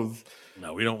followers.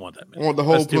 No, we don't want that. I want the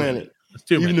whole planet. That's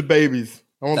too Even many. the babies.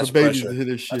 I want the babies pressure. to hear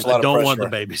this shit. That's I don't want the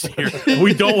babies to hear it.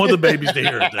 We don't want the babies to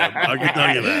hear it, Tim. I can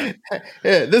tell you that.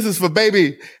 Yeah, this is for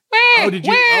baby. Oh, did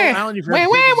you? Oh, Alan, you forgot to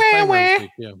put a disclaimer on this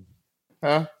week, too.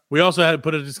 Huh? We also had to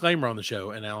put a disclaimer on the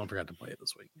show, and Alan forgot to play it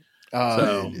this week.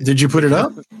 So Did you put it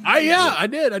up? I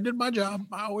did. I did my job.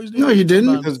 I always do. No, you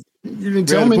didn't. Sometimes. You didn't We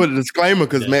tell had to me. put a disclaimer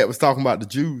because Yeah. Matt was talking about the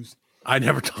Jews. I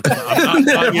never talked about. I'm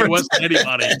not talking West to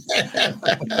anybody.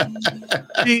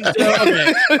 See, so,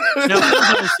 okay. Now,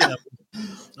 sometimes,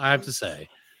 I have to say,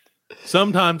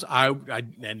 sometimes I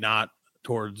and not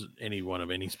towards anyone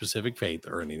of any specific faith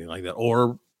or anything like that,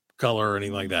 or color or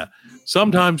anything like that.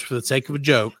 Sometimes, for the sake of a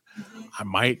joke, I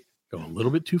might go a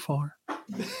little bit too far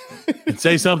and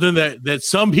say something that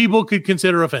some people could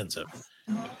consider offensive.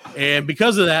 And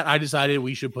because of that, I decided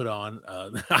we should put on.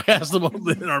 I asked them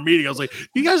in our meeting. I was like,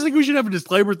 "You guys think we should have a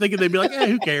disclaimer?" Thinking they'd be like,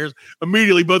 "Who cares?"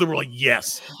 Immediately, both of them were like,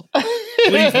 "Yes,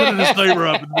 please put a disclaimer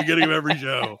up at the beginning of every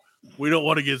show. We don't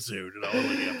want to get sued." And I was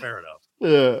like, "Yeah, fair enough."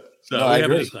 Yeah. So No, we I have a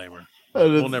agree. disclaimer. I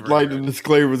just We'll never like do the it.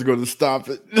 disclaimer is going to stop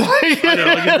it. I know, like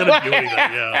it's gonna do anything.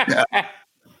 Yeah.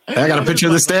 I got a picture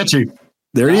of the statue.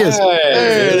 There he is.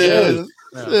 There it is.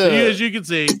 Yeah. Yeah. So as you can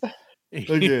see, he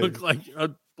Okay. looks like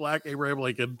a black Abraham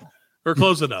Lincoln, or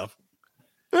close enough.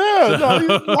 Yeah, no, he's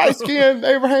light skinned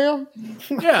Abraham.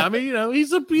 Yeah, I mean, he's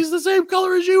the same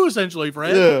color as you, essentially,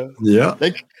 friend. Yeah.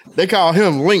 Yeah. They call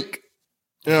him Link.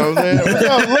 You know what I'm saying? What's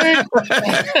up, Link?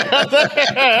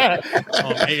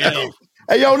 Oh, AL.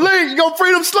 Hey, yo, Link, you gonna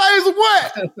free them slaves or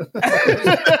what?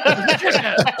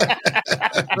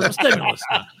 Stimulus.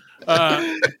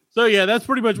 So yeah, that's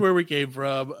pretty much where we came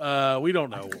from. We don't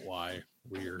know why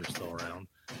we're still around,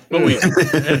 but we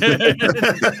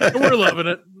we're loving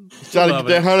it. Trying to Loving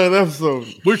get that it. 100th episode.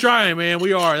 We're trying, man.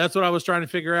 We are. That's what I was trying to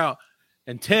figure out.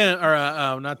 And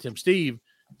Steve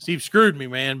screwed me,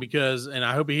 man, because, and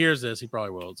I hope he hears this. He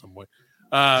probably will at some point.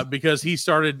 Because he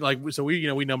started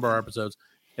we number our episodes.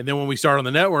 And then when we start on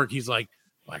the network, he's like,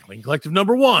 Black Link Collective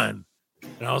 #1.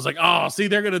 And I was like, oh, see,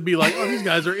 they're going to be like, oh, these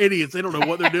guys are idiots. They don't know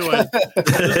what they're doing. This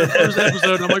is the first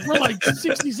episode. And I'm like, we're like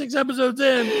 66 episodes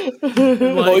in.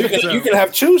 Well, you can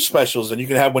have two specials, and you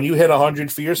can have when you hit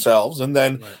 100 for yourselves, and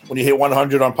then when you hit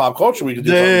 100 on pop culture, we can do.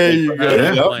 There you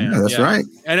go. Yeah, that's right.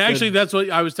 And actually, that's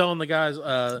what I was telling the guys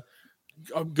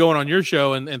going on your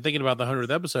show and thinking about the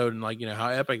 100th episode and how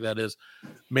epic that is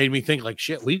made me think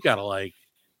shit, we've got to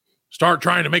start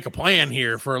trying to make a plan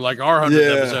here for our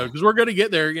 100th episode, because we're going to get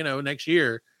there, next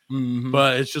year. Mm-hmm.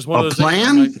 But it's just one of those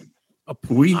plan? things.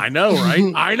 I know,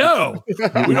 right? I know.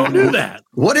 We don't do that.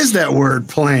 What is that word,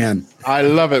 plan? I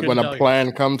love it when Couldn't a tell you.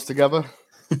 plan comes together.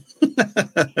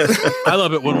 I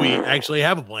love it when we actually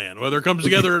have a plan, whether it comes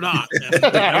together or not.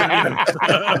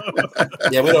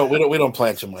 Yeah, we don't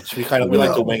plan too much. We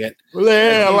like to wing it.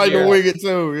 Yeah, I like easier. to wing it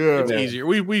too. Yeah. It's easier.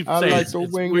 We I say like it's, to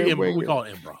it's- wing we, it, wing we it. call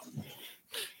it improv.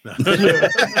 No.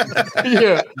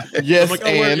 Yeah. Yes, I'm like,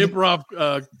 we're an and improv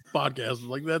podcast.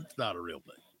 Like, that's not a real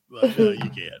thing. But, you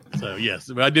can't. So yes,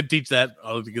 I did teach that.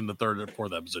 I was in the third or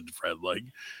fourth episode to Fred.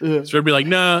 yeah. Fred be like,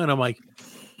 "No," and I'm like,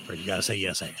 "Fred, you gotta say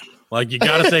yes, I am." You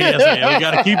gotta say yes, I am. You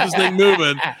gotta keep this thing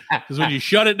moving, because when you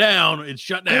shut it down, it's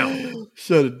shut down.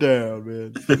 Shut it down,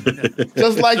 man.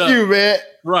 Just like you, man.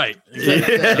 Right. Yeah,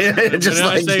 Just just I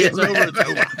like say you, it's over, it's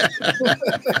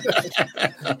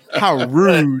over. How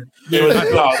rude. It was,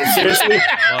 no, seriously,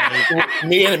 Like,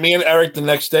 me and Eric the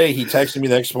next day, he texted me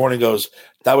the next morning, goes,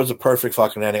 "That was a perfect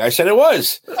fucking ending." I said it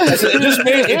was. I said it just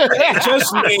made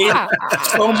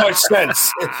so much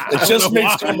sense. It just made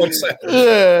so much sense.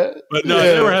 Yeah. But no,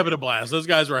 Yeah. they were having a blast. Those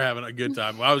guys were having a good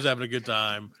time. I was having a good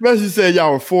time. Especially said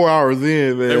y'all were 4 hours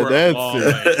in, man. They were That's long,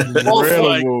 it. man. Well,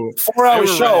 Incredible. 4 hour They were ready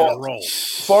to show. roll.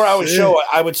 4 hour show.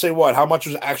 I would say what? How much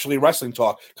was actually wrestling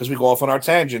talk? Because we go off on our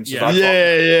tangents. Yeah. and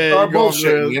Yeah, our you go,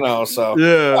 bullshit. man. So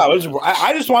Yeah.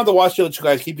 I just wanted to watch the other two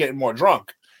guys keep getting more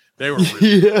drunk. They were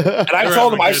really Yeah. And I They were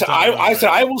told having them, a I good said, time I said,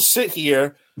 already. I will sit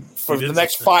here for You the did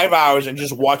next sit 5 hours and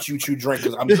just watch you two drink.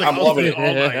 Because He's like, I'm I'll loving stay it.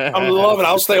 all night. I'm loving it.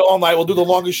 I'll stay all night. We'll do the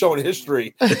longest show in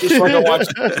history. Just so I can watch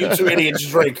you two idiots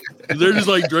drink. They're just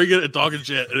drinking and talking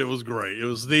shit, and it was great. It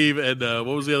was Steve and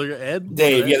what was the other guy? Ed?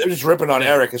 Dave, yeah, they're just ripping on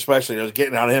Eric, especially. They was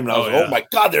getting on him, and I was Oh, like, yeah. "Oh my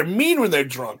god, they're mean when they're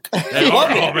drunk." They I were,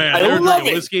 love it. oh man, I they were love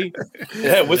drinking it. whiskey.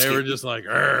 Yeah, whiskey. They were just like,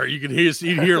 "Arr." You could hear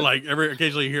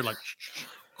occasionally you hear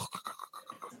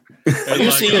and You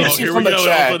see here from we the go,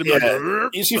 chat, and all of a sudden, yeah.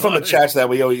 like, You see from the chats that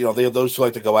we, those two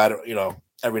like to go at it,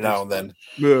 every now and then.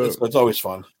 Yeah. It's always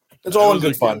fun. It's all in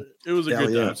good fun. It was a Hell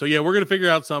good yeah. time. So yeah, we're gonna figure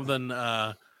out something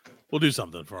We'll do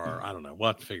something for our. I don't know. We'll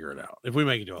have to figure it out. If we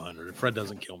make it to 100, if Fred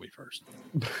doesn't kill me first.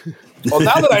 Well,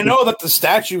 now that I know that the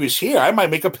statue is here, I might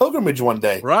make a pilgrimage one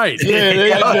day. Right.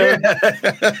 Hey,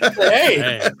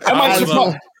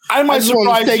 I might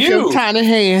surprise take you. your tiny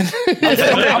hand.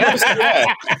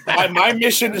 My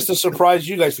mission is to surprise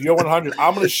you guys for your 100.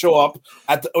 I'm going to show up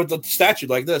with the statue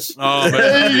like this. Oh,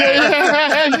 man.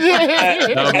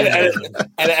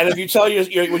 And if you tell your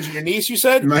niece, you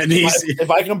said? My niece.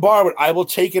 If I can borrow it, I will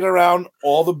take it around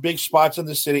all the big spots in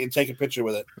the city and take a picture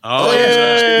with it. Oh,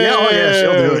 yeah,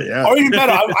 she'll do it. Yeah. Or even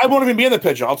better, I won't even be in the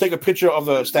picture. I'll take a picture of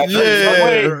the statue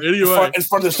in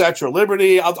front of the Statue of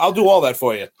Liberty. I'll do all that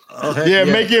for you. Yeah,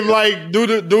 make him like do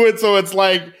it so it's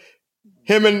like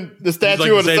him and the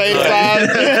statue are the same size.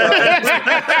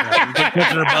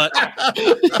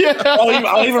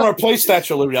 I'll even replace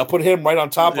Statue of Liberty. I'll put him right on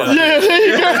top of it.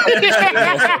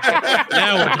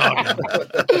 Now we're talking.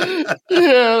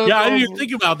 Yeah, I didn't even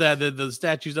think about that. The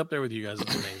statue's up there with you guys.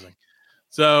 It's amazing.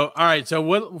 So, all right. So,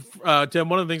 what, Tim?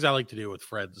 One of the things I like to do with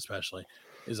Fred, especially,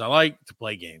 is I like to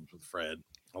play games with Fred.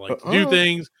 I like to do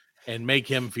things and make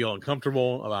him feel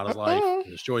uncomfortable about his life and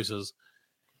his choices.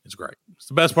 It's great. It's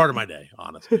the best part of my day,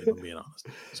 honestly, if I'm being honest.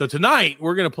 So tonight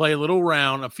we're going to play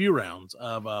a few rounds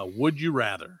of Would You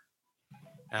Rather.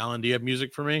 Alan, do you have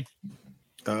music for me?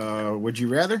 Would you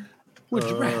rather? Would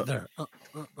you rather?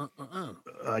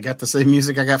 I got the same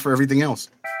music I got for everything else.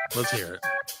 Let's hear it.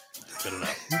 Good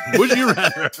enough. Would you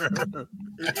rather?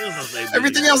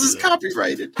 Everything else is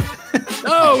copyrighted.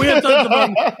 No, we have tons of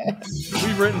them.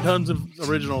 We've written tons of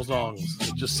original songs.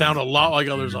 It just sound a lot like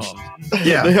other songs.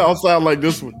 Yeah, they all sound like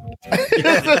this one. That's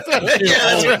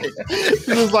right. It's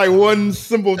just like one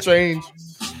simple change.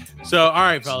 So, all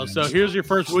right, fellas. So here's your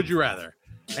first Would You Rather,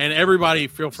 and everybody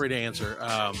feel free to answer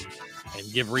and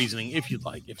give reasoning if you'd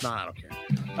like. If not, I don't care.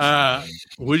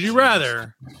 Would you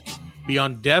rather be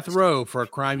on death row for a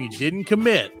crime you didn't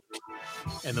commit,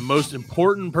 and the most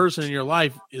important person in your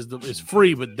life is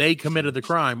free, but they committed the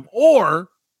crime, or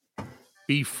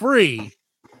be free,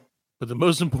 but the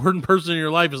most important person in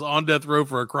your life is on death row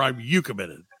for a crime you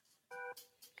committed?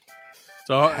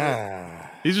 So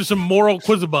these are some moral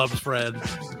quizzabubs, Fred.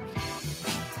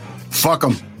 Fuck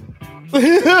them.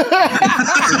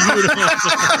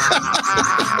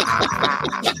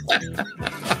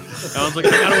 Sounds like I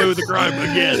got away with the crime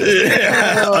again.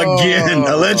 Again,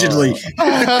 allegedly.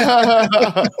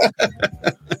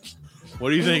 What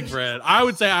do you think, Fred? I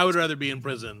would say I would rather be in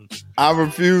prison. I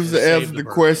refuse to answer the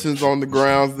questions on the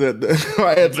grounds that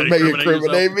I had to make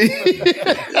incriminate me.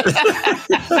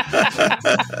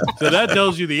 So that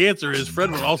tells you the answer is Fred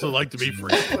would also like to be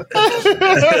free.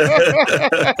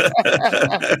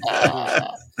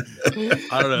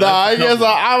 I don't know. I guess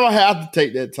I would have to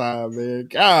take that time, man.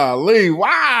 Golly,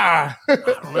 why? I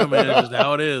don't know, man. It's just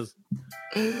how it is.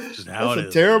 Just how That's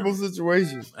a terrible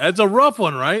situation. That's a rough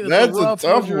one, right? That's a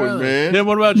tough one, man. Tim,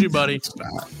 what about you, buddy?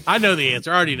 I know the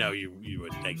answer. I already know you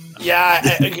would take it.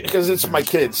 Yeah, because it's my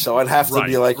kids, so I'd have to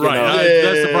be like, you know.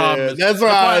 That's the problem. That's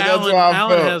why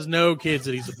Alan has no kids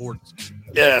that he supports.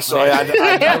 Yeah, so I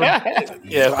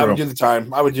would do the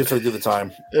time. I would definitely do the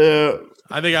time. Yeah.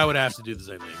 I think I would have to do the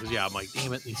same thing because I'm like,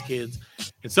 damn it, these kids.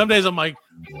 And some days I'm like,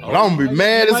 I'm gonna be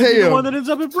mad as hell. The one that ends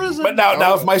up in prison. But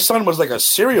now, if my son was like a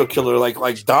serial killer, like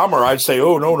Dahmer, I'd say,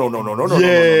 oh no.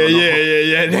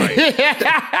 Yeah.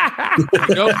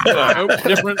 Nope,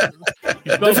 different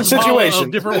situation,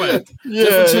 different way.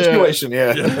 Different situation.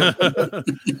 Yeah.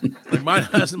 Like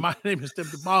my name is Tim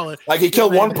DePaula. Like he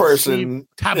killed one person.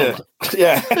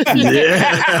 Yeah.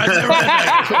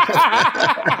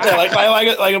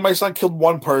 Like if my son killed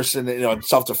one person, in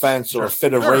self-defense or a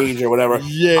fit of rage or whatever.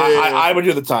 Yeah, I would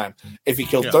do the time. If he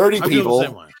killed 30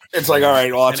 people, it's like, all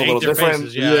right, well, that's a little different.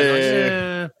 Faces,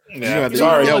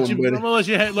 Sorry, I'm gonna let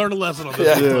you learn a lesson on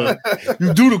this. Yeah.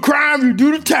 You do the crime, you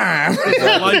do the time.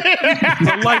 It's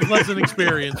a life lesson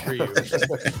experience for you.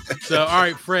 So, all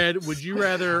right, Fred, would you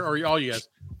rather, or all you guys,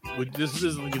 this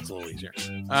gets a little easier.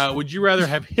 Would you rather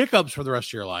have hiccups for the rest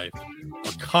of your life,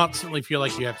 or constantly feel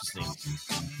like you have to sneeze?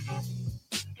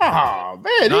 Oh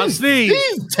man,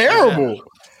 these terrible.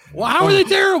 Well, how are they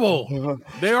terrible?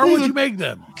 They are what you make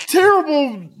them.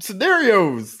 Terrible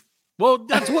scenarios. Well,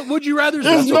 that's what would you rather?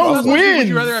 There's no win. Would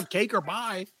you rather have cake or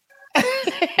pie?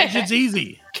 That shit's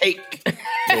easy. Cake.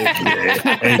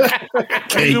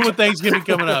 Even with Thanksgiving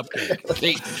coming up.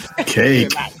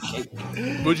 Cake.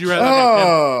 Would you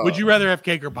rather? Would you rather have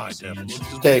cake or pie, Tim?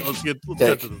 Let's get to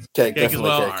this. Cake as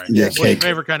well. Cake. All right. Yeah, What's cake. your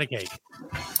favorite kind of cake?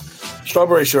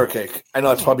 Strawberry shortcake. I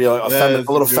know it's probably a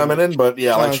little feminine, but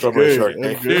yeah, I like strawberry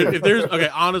shortcake. Dude, if there's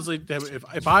honestly, Tim,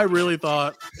 if I really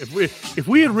thought if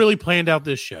we had really planned out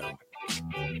this show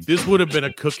this would have been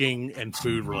a cooking and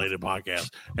food related podcast,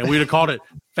 and we'd have called it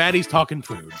Fatty's Talking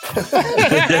Food. It would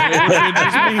have been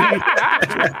just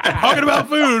me talking about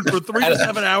food for 3 to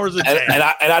 7 hours a day. And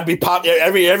I'd be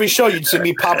every show. You'd see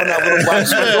me popping that little black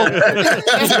circle,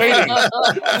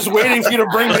 just waiting for you to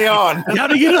bring me on. How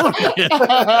to get on?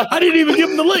 I didn't even give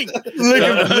him the link.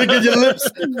 Licking your lips.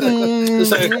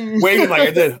 Just like, waiting like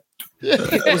I did. Well,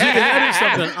 see, that is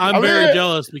something I'm very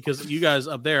jealous because you guys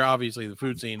up there, obviously, the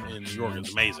food scene in New York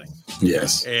is amazing.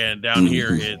 Yes. And down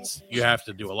here, you have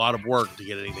to do a lot of work to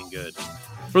get anything good,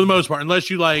 for the most part, unless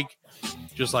you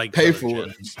just pay for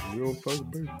it.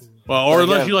 Well, or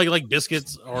unless you like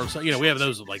biscuits or we have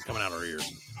those coming out our ears.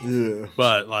 Yeah.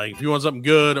 But if you want something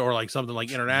good or something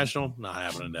international, not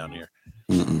happening down here.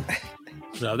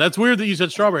 No, that's weird that you said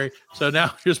strawberry. So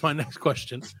now here's my next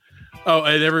question. Oh,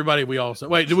 and everybody, we all said.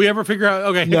 Wait, did we ever figure out?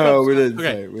 Okay, hiccups? No, we didn't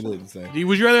okay. say. We didn't say.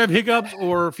 Would you rather have hiccups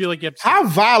or feel like you have to? How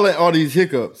violent are these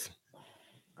hiccups?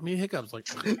 I mean, hiccups.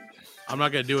 I'm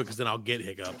not gonna do it because then I'll get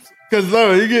hiccups. Because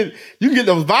you can get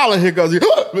those violent hiccups. You know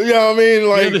what I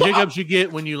mean? The hiccups you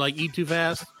get when you eat too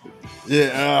fast.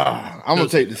 Yeah, I'm gonna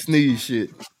take the sneeze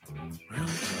shit.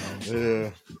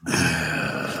 Yeah.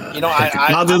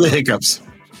 I'll do the hiccups.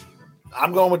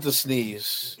 I'm going with the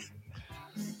sneeze.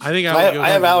 I think I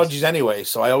have allergies anyway,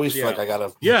 so I always feel like I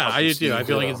gotta. Yeah, I do too. I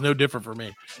feel like it's no different for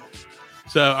me.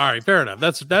 So, all right, fair enough.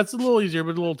 That's a little easier,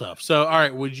 but a little tough. So, all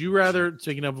right, would you rather,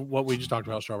 speaking of what we just talked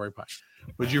about, strawberry pie,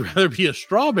 would you rather be a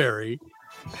strawberry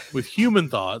with human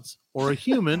thoughts or a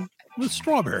human with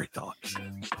strawberry thoughts?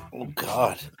 Oh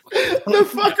God, the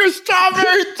fucker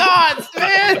strawberry thoughts,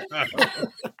 man.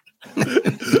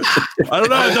 I don't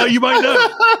know. No, you might know.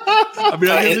 I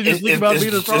mean, I guess they just think about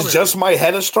being a strawberry. Is just my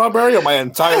head a strawberry or my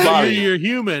entire body? You're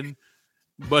human,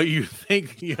 but you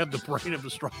think you have the brain of a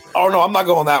strawberry. Oh no, I'm not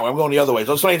going that way. I'm going the other way.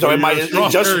 So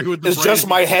it's just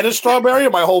my head a strawberry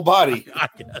or my whole body? I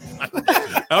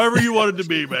guess. However you want it to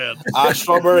be, man.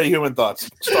 Strawberry human thoughts.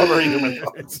 Strawberry human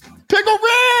thoughts. Pickle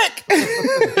Rick.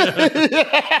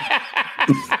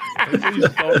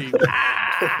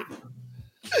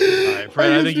 All right,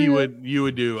 Fred. I think you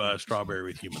would do strawberry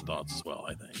with human thoughts as well.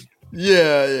 I think.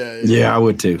 Yeah, I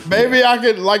would too. Maybe I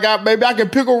could maybe I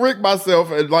could Pickle Rick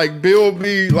myself and build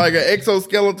me an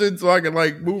exoskeleton so I can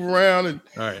move around and.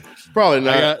 All right, probably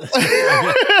not.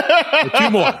 Two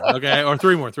more, okay, or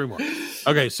three more.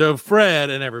 Okay, so Fred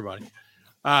and everybody,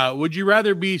 would you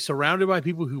rather be surrounded by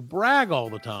people who brag all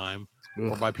the time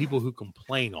or by people who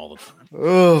complain all the time?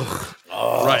 Ugh.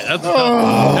 Right, that's a tough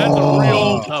one. That's a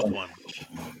real tough one.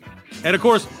 And of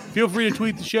course, feel free to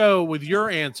tweet the show with your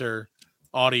answer,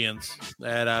 audience,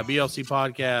 at BLC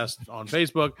Podcast on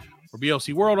Facebook or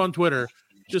BLC World on Twitter.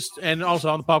 And also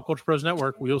on the Pop Culture Pros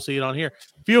Network, we'll see it on here.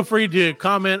 Feel free to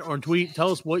comment or tweet.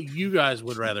 Tell us what you guys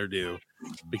would rather do,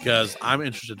 because I'm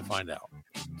interested to find out.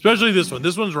 Especially this one.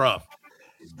 This one's rough.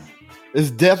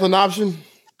 Is death an option?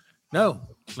 No.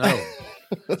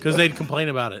 Because they'd complain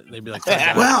about it. They'd be like,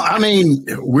 well, I mean,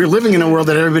 we're living in a world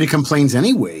that everybody complains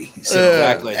anyway. So.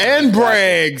 Exactly. And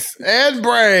brags,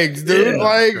 dude.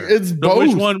 Yeah. It's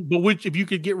both. Which, if you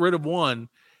could get rid of one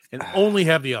and only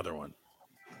have the other one,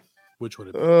 which would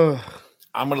it be?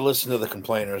 I'm going to listen to the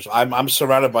complainers. I'm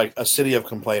surrounded by a city of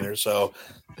complainers, so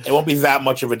it won't be that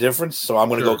much of a difference. So I'm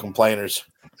going to go complainers.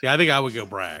 See, I think I would go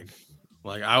brag.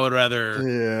 I would rather,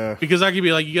 yeah, because I could be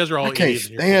you guys are all. I can't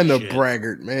stand a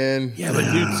braggart, man. Yeah,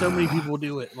 but dude, so many people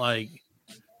do it.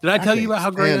 Did I tell you about how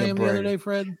great I am the other day,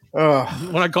 Fred?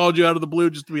 When I called you out of the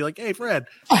blue just to be like, "Hey, Fred,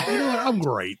 you know what? I'm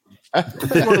great." I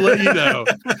just want to let you know,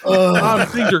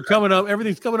 things are coming up.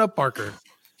 Everything's coming up, Parker.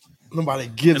 Nobody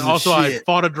gives and also, a shit. I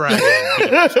fought a dragon.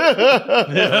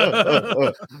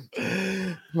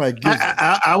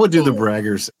 I would do the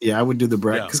braggers. Yeah, I would do the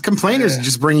brag because complainers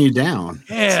just bring you down.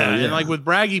 Yeah, so, and with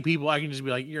braggy people, I can just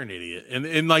be like, "You're an idiot,"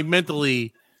 and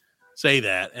mentally say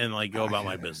that and go about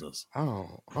my business.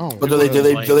 But do they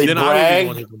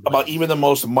brag about even the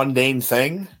most mundane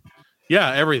thing?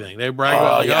 Yeah, everything. They brag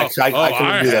about. I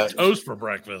couldn't do that. Toast for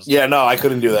breakfast. Yeah, no, I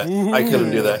couldn't do that. I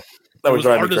couldn't do that. That would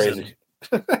drive me crazy.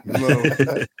 Stand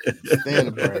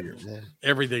a braggart, man.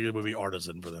 Everything would be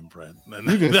artisan for them, Fred.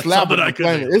 You can slap a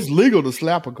complainer. It's legal to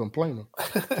slap a complainer.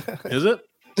 Is it?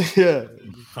 Yeah.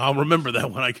 I'll remember that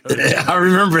when I go. I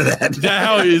remember that.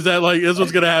 Is that that's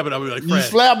what's going to happen? I'll be like, Fred. You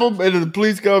slap him and the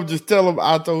police come, just tell him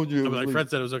I told you. I'll be like, Fred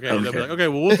said it was okay. They'll be like, okay,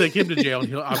 well, we'll take him to jail.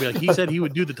 And I'll be like, he said he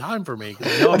would do the time for me.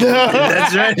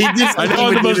 That's right. I know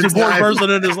I'm the most important person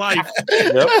in his life.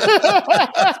 Yep.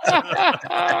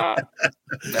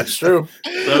 That's true.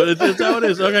 So it's how it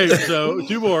is. Okay, so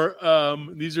two more.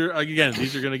 These are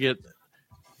going to get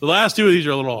the last two of these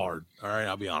are a little hard. All right,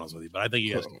 I'll be honest with you, but I think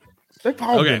you guys can.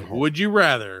 Okay, would you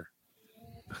rather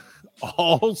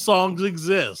all songs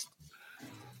exist?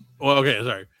 Well, okay,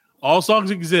 sorry. All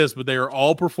songs exist, but they are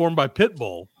all performed by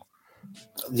Pitbull.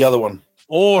 The other one.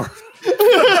 Or The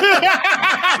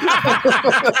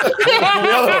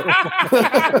other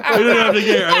one. you don't have to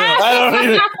care.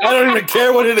 I don't even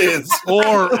care what it is.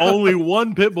 Or only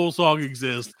one Pitbull song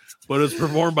exists, but it's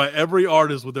performed by every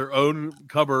artist with their own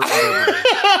cover.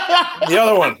 The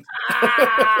other one.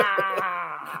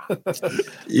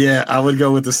 Yeah, I would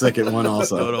go with the second one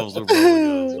also. That also probably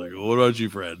goes. Like, what about you,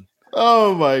 Fred?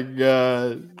 Oh my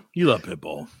god. You love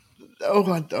Pitbull. No,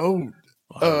 I don't.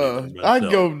 Well, I'd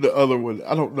go with the other one.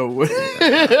 I don't know what.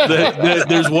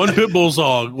 There's one Pitbull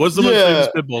song. What's the most famous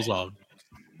Pitbull song?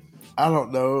 I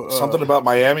don't know. Something about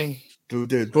Miami. So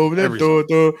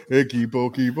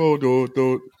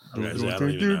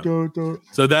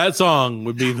that song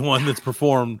would be the one that's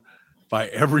performed by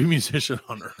every musician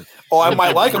on earth. Oh, I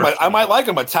might like him. I might like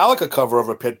a Metallica cover of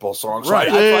a Pitbull song. So Right.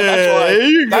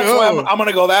 That's why I'm going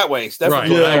to go that way. It's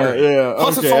definitely Yeah.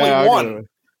 Plus, okay, it's only one.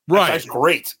 Right. That's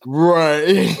great.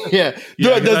 Right. Yeah.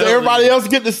 Yeah, Does everybody else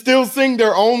get to still sing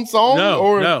their own song?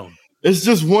 Or No. it's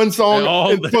just one song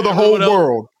for the whole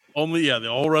world? Only, the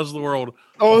whole rest of the world.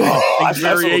 Oh, that's a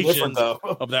little variations different, though.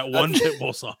 of that one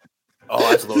Pitbull song. Oh,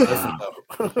 that's a little different,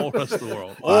 though. The whole rest of the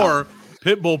world. Or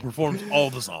Pitbull performs all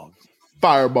the songs.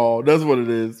 Fireball. That's what it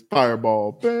is.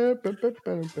 Fireball. No,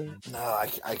 I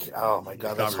oh my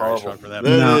god, that's Copyright horrible. struck for that.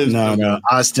 No.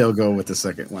 I still go with the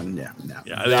second one. Yeah, no.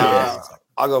 Yeah, I think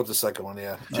I'll go with the second one.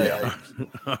 Yeah.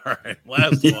 all right.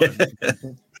 Last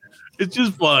one. It's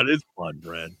just fun. It's fun,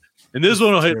 Fred. And this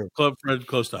one will hit Club Fred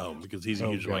close to home because he's a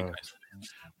huge Mike Tyson fan.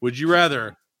 Would you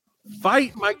rather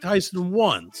fight Mike Tyson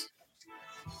once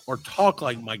or talk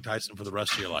like Mike Tyson for the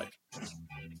rest of your life?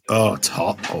 Oh,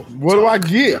 talk. Oh, What do I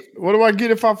get? What do I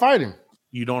get if I fight him?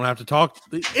 You don't have to talk.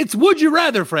 It's would you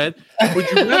rather, Fred? Would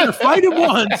you rather fight him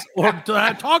once or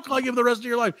talk like him the rest of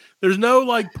your life? There's no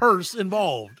like purse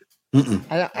involved.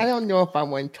 I don't know if I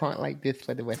want to talk like this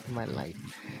for the rest of my life.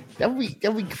 That'd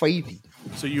be crazy.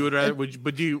 So you would rather? Would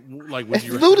you It's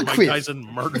rather ludicrous. Mike Tyson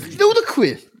murder you?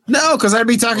 Ludicrous. no, because I'd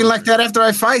be talking like that after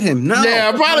I fight him. No.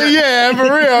 Yeah, probably. Yeah, for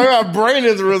real. I got brain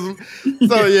aneurysm.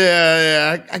 So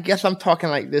yeah. I guess I'm talking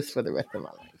like this for the rest of my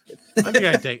life. I think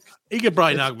I'd take. He could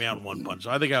probably knock me out in one punch.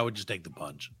 So I think I would just take the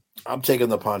punch. I'm taking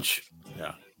the punch.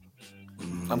 Yeah.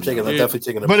 I'm definitely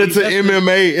taking the But punch. it's an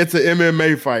MMA. It's an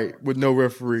MMA fight with no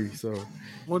referee. So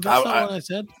Well, that's not what I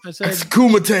said. I said it's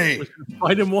Kumite.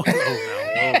 fight him once.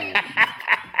 Oh,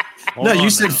 No, you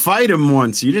said fight him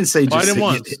once. You didn't say fight just him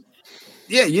once.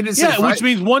 Yeah, you didn't say Yeah, fight. which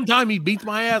means one time he beats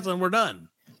my ass and we're done.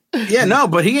 Yeah, no,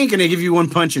 but he ain't gonna give you one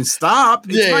punch and stop.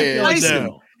 It's Yeah, Mike Tyson.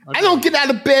 No. I don't get out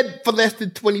of bed for less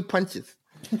than 20 punches.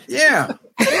 Yeah.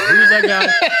 Who's that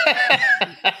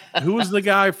guy? Who was the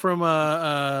guy from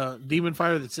Demon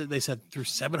Fighter that said they said threw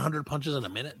 700 punches in a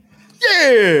minute?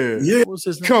 Yeah. What was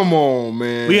his name? Come on,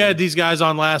 man. We had these guys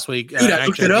on last week. Dude, I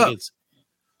looked it up.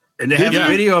 And they have Yeah. a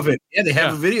video of it. Yeah, they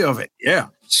have Yeah. a video of it. Yeah.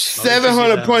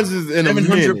 700 punches in a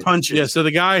 700 minute. punches. Yeah, so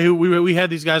the guy who we had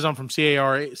these guys on from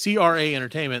CRA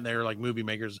Entertainment, they were like movie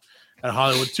makers at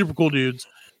Hollywood, super cool dudes,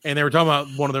 and they were talking about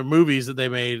one of their movies that they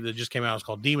made that just came out. It's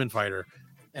called Demon Fighter,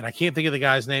 and I can't think of the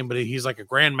guy's name, but he's like a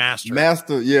grandmaster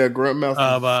Grandmaster.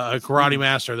 of a karate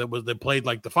master that played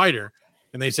like the fighter,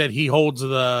 and they said he holds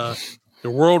the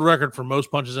world record for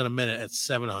most punches in a minute at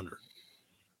 700,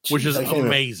 which is I can't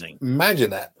amazing. Imagine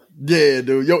that. Yeah,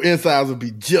 dude. Your insides would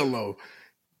be jello.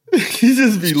 You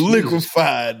just be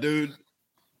liquefied, dude.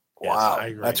 Wow, I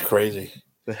agree. that's crazy.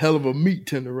 The hell of a meat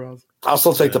tenderizer. I'll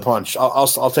still take the punch. I'll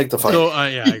take the fight. So yeah, I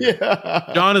agree.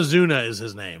 Yeah. John Azuna is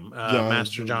his name.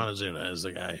 Master Azuna. John Azuna is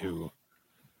the guy who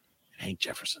Hank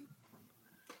Jefferson,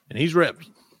 and he's ripped.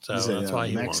 So Is it, that's why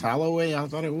he Max won. Holloway. I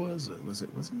thought it was. Was it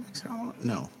Max Holloway?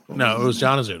 No. No, it was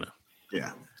John Azuna.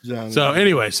 Yeah. So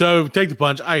anyway, so take the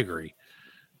punch. I agree.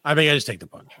 I think I just take the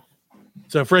punch.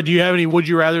 So Fred, do you have any would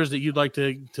you rather's that you'd like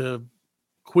to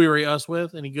query us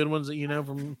with? Any good ones that you know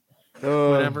from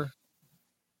whatever?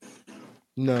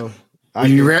 No. Would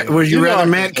you rather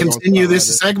Matt I don't continue talk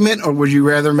this like segment, or would you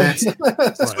rather Matt switch Right. to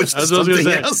That's what I was gonna something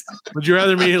say. else? Would you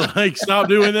rather me like stop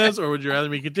doing this, or would you rather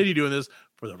me continue doing this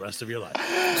for the rest of your life?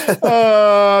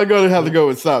 I'm going to have to go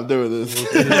and stop doing this.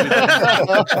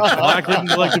 Black Lincoln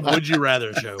Collective Would You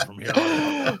Rather show from here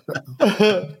on.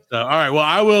 So, all right. Well,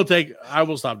 I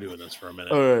will stop doing this for a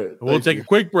minute. All right. We'll Thank take you. a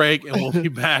quick break and we'll be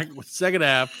back with the second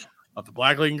half of the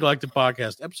Black Lincoln Collective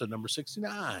podcast, episode number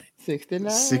 69. 69.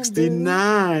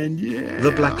 69. Yeah.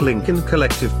 The Black Lincoln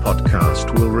Collective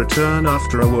podcast will return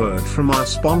after a word from our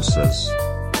sponsors.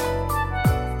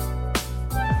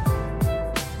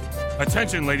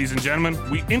 Attention, ladies and gentlemen.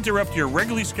 We interrupt your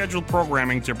regularly scheduled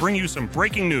programming to bring you some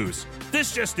breaking news.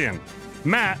 This just in.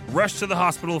 Matt rushed to the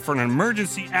hospital for an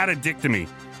emergency addictomy.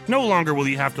 No longer will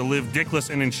he have to live dickless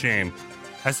and in shame.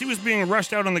 As he was being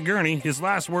rushed out on the gurney, his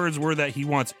last words were that he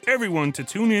wants everyone to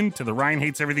tune in to the Ryan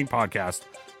Hates Everything podcast,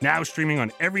 now streaming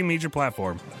on every major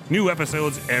platform. New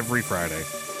episodes every Friday.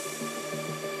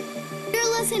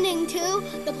 You're listening to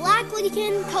the Black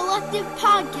Lincoln Collective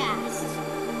Podcast.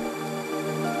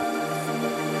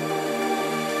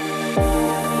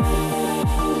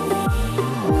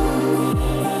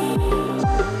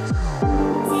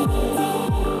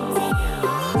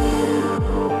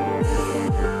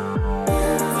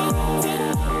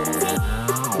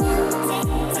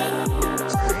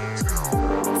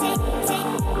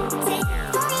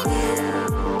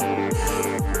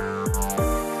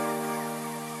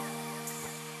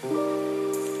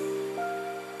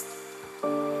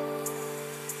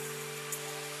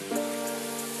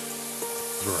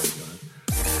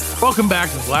 Welcome back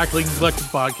to the Black Lincoln Collective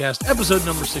Podcast, episode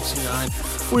number 69.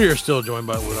 We are still joined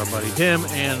with our buddy Tim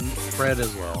and Fred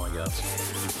as well, I guess.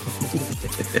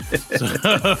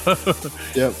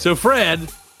 So Fred,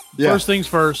 first things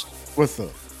first. What's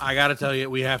up? I got to tell you,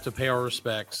 we have to pay our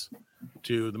respects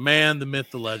to the man, the myth,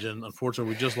 the legend.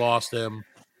 Unfortunately, we just lost him.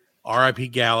 R.I.P.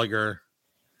 Gallagher.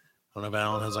 I don't know if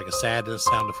Alan has like a sadness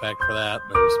sound effect for that.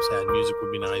 Maybe some sad music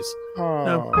would be nice.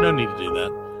 No need to do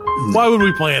that. Why would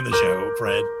we plan the show,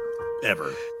 Fred?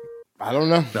 Ever? I don't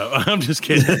know. No, I'm just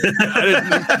kidding. I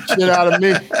didn't shit out of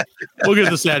me. We'll get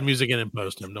the sad music in and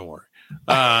post him. Don't worry.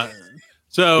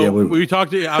 We talked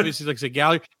to, obviously, like I said,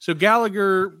 Gallagher. So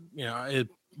Gallagher, it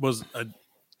was an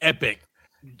epic.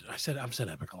 I've said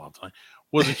epic a lot of time.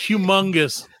 Was a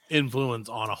humongous influence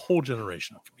on a whole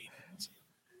generation of comedians.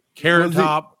 Carrot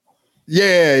Top.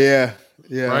 Yeah.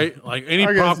 Right? Like any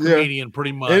prop comedian,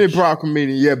 pretty much. Any prop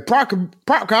comedian. Yeah. Prop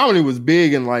comedy was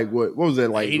big in like, what was that?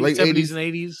 Like 80s, late 70s 80s? and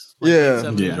 80s? Like late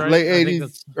 70s, right? Late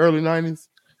 80s, early 90s?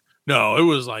 No, it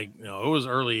was like, it was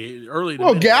early.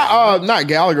 Well, not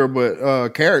Gallagher,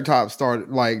 but Carrot Top started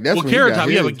like, that's when Carrot Top,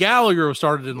 but Gallagher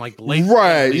started in like the late.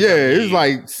 Right. Yeah. It was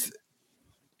like,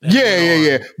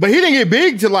 yeah. But he didn't get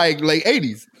big till like late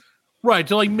 80s. Right.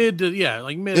 To like mid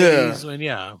 80s.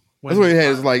 And that's what he had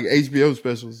his like HBO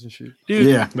specials and shit. Dude,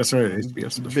 yeah, that's right.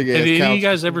 HBO specials. Big ass did couch. you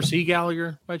guys ever see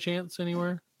Gallagher by chance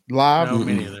anywhere? Live? No,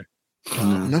 me neither.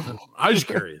 No. I was just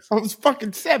curious. I was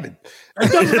fucking 7.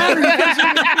 It doesn't matter.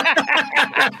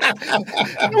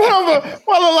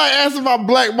 While I like asking my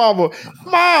black mama,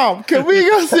 Mom, can we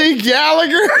go see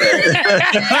Gallagher?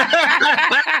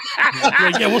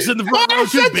 Yeah, we'll sit in the front row.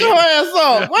 Shut your ass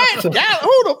up. What? Who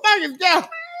the fuck is Gallagher?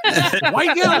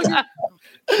 White Gallagher?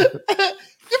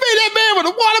 You made that man with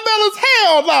the watermelons?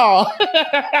 Hell no.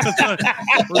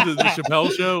 Was it the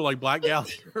Chappelle show? Like Black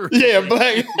Gallagher? Yeah,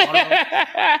 Black.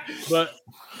 But,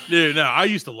 dude, no, I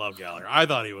used to love Gallagher. I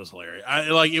thought he was hilarious.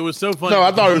 It was so funny. No,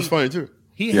 I thought it was funny too.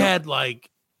 He had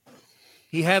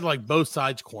both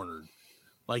sides cornered.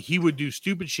 Like he would do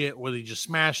stupid shit where he just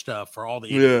smash stuff for all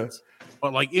the idiots.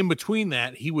 But like in between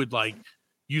that, he would like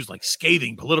use like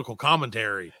scathing political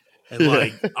commentary and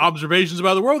like observations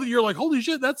about the world that you're like, holy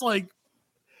shit, that's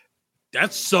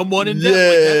someone in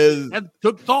depth. Like, that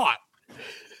took thought.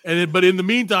 But in the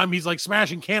meantime, he's like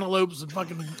smashing cantaloupes and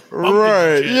fucking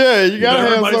right. Yeah, you gotta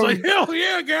have everybody's something. like, hell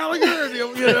yeah, Gallagher.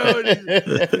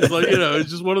 It's like, it's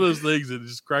just one of those things that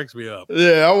just cracks me up.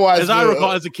 Yeah, I watched. As I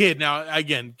recall, as a kid. Now,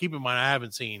 again, keep in mind, I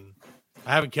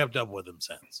haven't kept up with him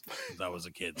since I was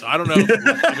a kid. So I don't know if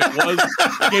it was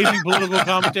scathing political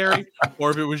commentary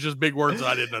or if it was just big words that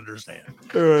I didn't understand.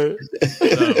 Right.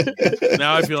 So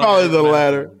now I feel probably like the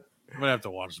latter. I'm gonna have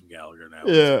to watch some Gallagher now.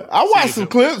 Yeah, I watched some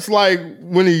clips like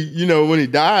when he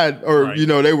died, or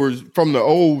they were from the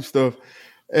old stuff,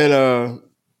 and it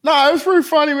was pretty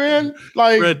funny, man.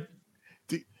 Like, Fred,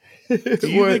 do you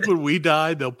think when we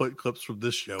die they'll put clips from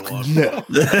this show on? No.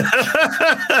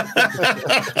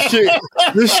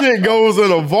 This shit goes in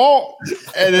a vault,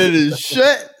 and it is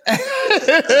shut, and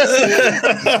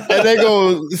they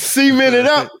go cement it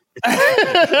up. And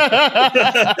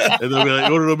they'll be like,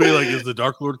 what it'll be like is the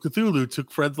Dark Lord Cthulhu took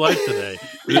Fred's life today.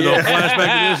 And then they'll flash back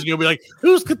to this and you'll be like,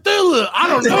 who's Cthulhu? I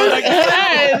don't know.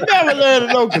 I ain't never learned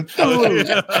to know Cthulhu.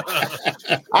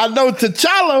 I know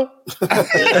T'Challa.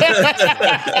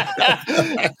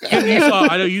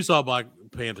 I know you saw Black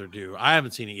Panther 2. I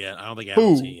haven't seen it yet. I don't think I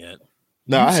haven't seen it yet.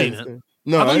 No, You've I seen haven't it. seen it.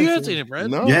 No, I thought you had seen it,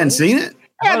 Fred. No, you hadn't seen it?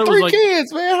 I had 3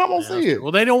 kids, man. How am I gonna see it?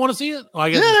 Well, they don't want to see it. Well, I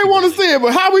guess they want to see it,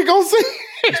 but how we gonna see it?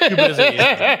 Too busy,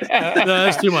 yeah. No,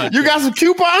 that's too much. You got some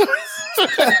coupons?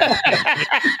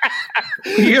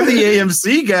 You're the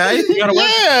AMC guy. You gotta work.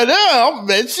 Yeah, no,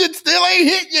 that shit still ain't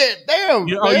hit yet. Damn.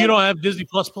 You man. don't have Disney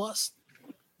Plus Plus?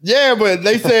 Yeah, but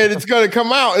they said it's gonna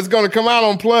come out. It's gonna come out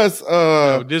on Plus.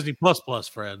 No, Disney Plus Plus,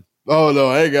 Fred. Oh no,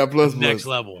 I ain't got Plus. Next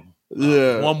level.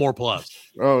 Yeah, one more plus.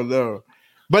 Oh no,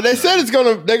 but they said it's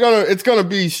gonna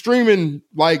be streaming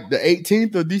like the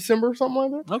 18th of December or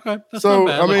something like that. Okay, that's so not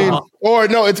bad. I mean, or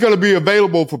no, it's gonna be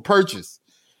available for purchase,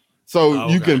 so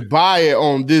you can buy it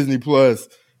on Disney Plus.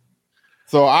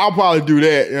 So I'll probably do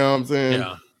that. You know what I'm saying?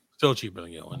 Yeah, still cheaper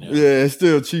than going. Yeah, it's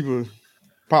still cheaper.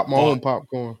 Pop my own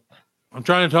popcorn. I'm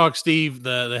trying to talk Steve,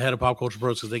 the head of Pop Culture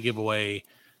Pros, because they give away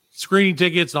screening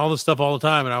tickets and all this stuff all the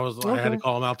time. And I had to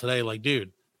call him out today, like,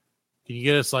 dude, can you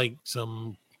get us like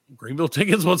some Greenville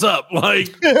tickets? What's up?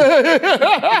 Like,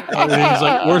 and he's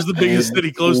like, where's the biggest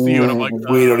city close to you? And I'm like,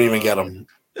 we don't even get them.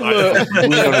 I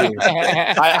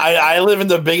live in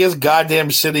the biggest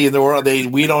goddamn city in the world.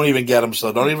 We don't even get them,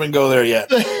 so don't even go there yet.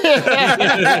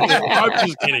 I'm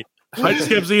just kidding. I just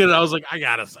kept seeing it. I was like, I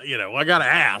gotta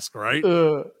ask, right?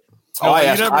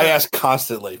 I ask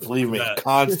constantly. Believe me,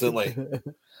 constantly.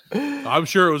 I'm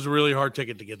sure it was a really hard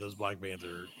ticket to get those Black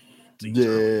Panther seats.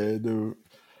 Yeah, dude.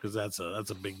 Because that's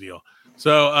a big deal.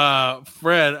 So,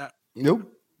 Fred, nope.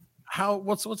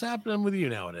 What's happening with you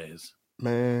nowadays?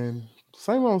 Man,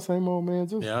 same old, man.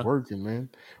 Just working, man.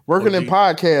 Working in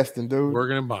podcasting, dude.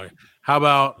 Working in podcasting. How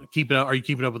about are you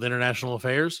keeping up with international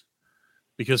affairs?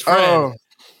 Because, Fred,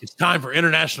 it's time for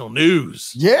international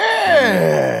news.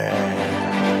 Yeah.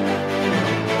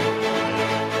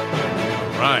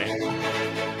 Right.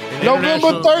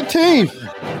 November 13th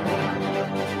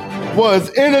was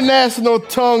International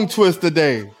Tongue Twister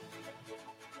Day.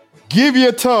 Give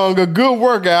your tongue a good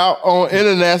workout on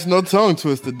International Tongue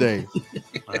Twister Day.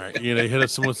 All right, you gonna hit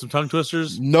us with some tongue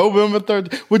twisters? November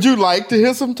 13th. Would you like to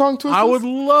hear some tongue twisters? I would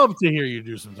love to hear you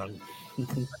do some tongue. I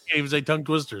can't even say tongue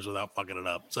twisters without fucking it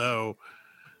up. So,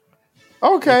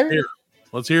 okay,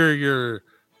 let's hear your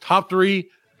top 3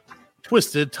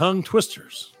 twisted tongue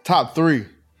twisters. Top 3.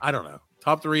 I don't know.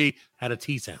 Top 3 had a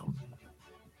T sound.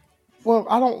 Well,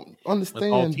 I don't understand.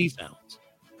 That's all T sounds.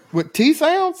 With T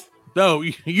sounds? No,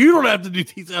 you don't have to do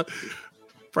T sounds.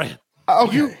 Fran.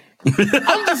 Okay.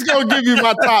 I'm just going to give you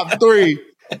my top 3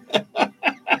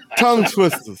 tongue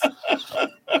twisters.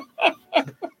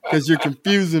 Because you're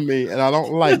confusing me and I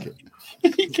don't like it.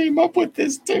 He came up with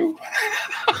this too.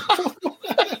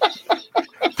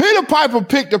 Peter Piper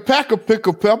picked a pack of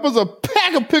pickled peppers. A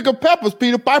pack of pickled peppers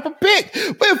Peter Piper picked.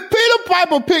 But if Peter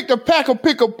Piper picked a pack of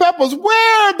pickled peppers,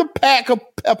 where are the pack of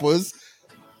peppers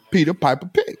Peter Piper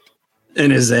picked? In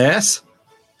his ass?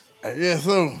 Yeah,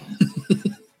 so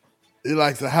he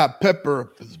likes a hot pepper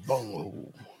up his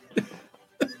bunghole.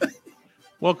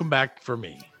 Welcome back for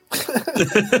me.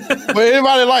 But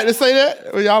anybody like to say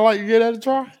that? Would y'all like to give that a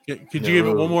try? Could you give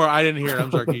it one more? I didn't hear it.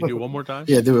 I'm sorry. Can you do it one more time?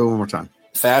 Yeah, do it one more time.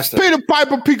 Faster. Peter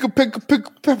Piper picked a pickled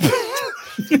pepper.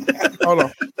 Hold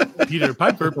on. Peter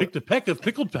Piper picked a peck of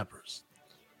pickled peppers.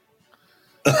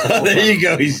 There you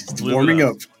go. He's warming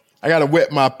up. I gotta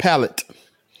wet my palate.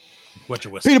 Wet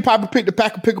your whistle. Peter Piper picked a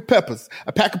pack of pickled peppers.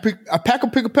 A pack of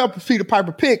pickled peppers Peter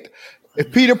Piper picked.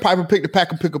 If Peter Piper picked a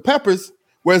pack of pickled peppers,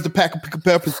 where's the pack of pickled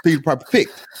peppers Peter Piper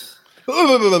picked?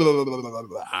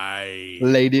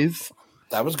 Ladies.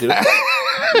 That was good.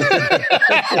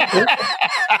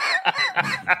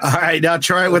 All right, now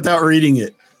try it without reading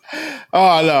it.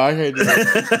 Oh no, I can't do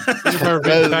that. Peter Piper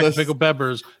picked a pack of pickled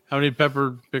peppers. How many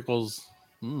pepper pickles?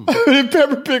 How many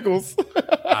pepper pickles? I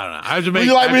don't know. I have to make. Would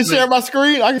you like me to share my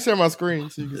screen? I can share my screen.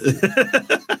 So you can see.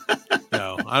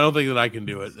 No, I don't think that I can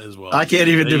do it as well. I can't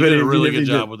even do you it. did a really good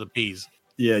job with the peas.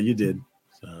 Yeah, you did.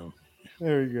 So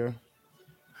there you go.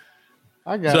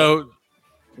 I got it.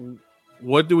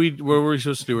 What were we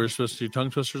supposed to do? We're supposed to do tongue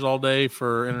twisters all day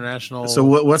for international. So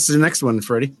what's the next one,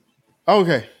 Freddie?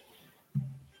 Okay.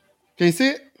 Can you see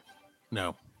it?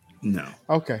 No.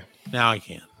 Okay. Now I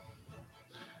can.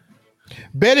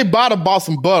 Betty Botter bought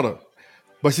some butter,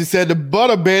 but she said the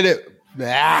butter Betty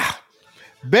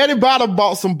Botter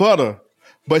bought some butter,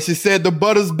 but she said the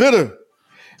butter's bitter.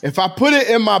 If I put it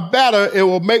in my batter, it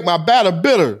will make my batter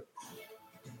bitter.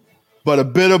 But a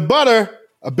bit of better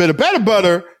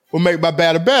butter will make my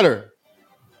batter better.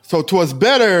 So 'twas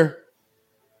better.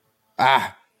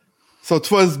 So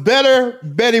 'twas better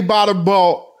Betty Botter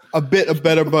bought a bit of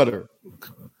better butter.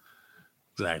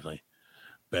 Exactly.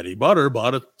 Betty Butter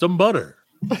bought some butter,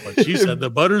 but she said the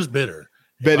butter's bitter.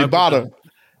 Betty Botter.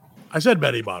 I said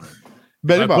Betty Butter.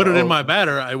 Betty if I put it Botter. in my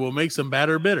batter, I will make some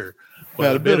batter bitter. But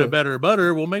Batter a bit bitter. of better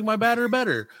butter will make my batter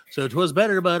better. So 'twas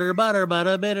better butter, bitter,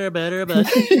 butter.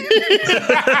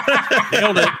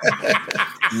 Nailed it.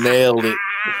 Nailed it.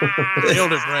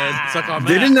 Nailed it, Fred. Suck on that.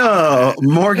 Didn't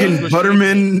Morgan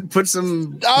Butterman put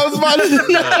some? I was about to say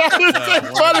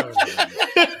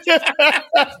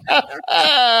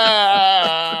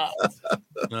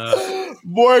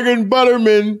Morgan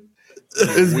Butterman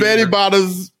is Betty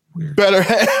Botta's better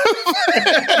half.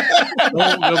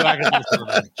 Don't go back and listen to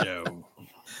that show.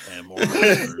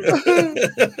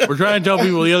 We're trying to tell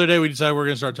people. The other day we decided we're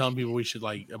going to start telling people we should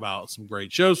like about some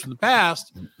great shows from the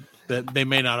past that they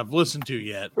may not have listened to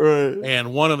yet. Right.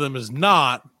 And one of them is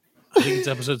not, I think it's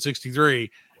episode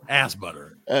 63, Ass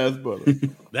Butter. Ass Butter.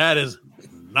 That is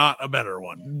not a better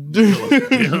one.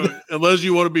 Dude. Unless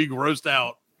you want to be grossed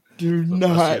out. Do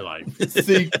not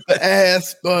seek the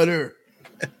ass butter.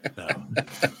 No.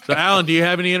 So, Alan, do you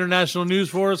have any international news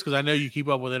for us? Because I know you keep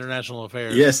up with international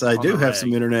affairs. Yes, I do have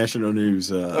some international news.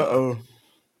 A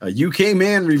UK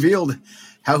man revealed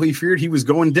how he feared he was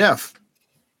going deaf.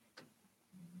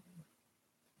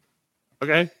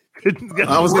 Okay.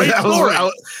 I was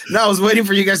waiting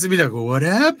for you guys to be like, what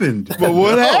happened? But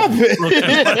what happened?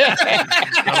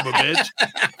 Son of a bitch.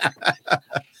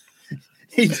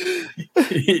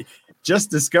 He just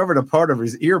discovered a part of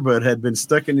his earbud had been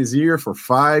stuck in his ear for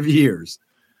 5 years.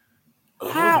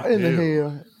 How in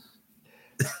the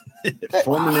hell?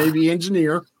 Former Navy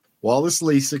engineer Wallace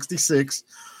Lee, 66,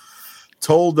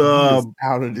 told told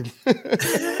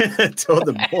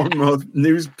the Bournemouth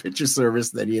News Picture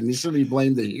Service that he initially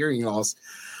blamed the hearing loss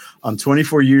on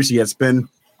 24 years he had spent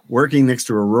working next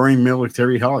to a roaring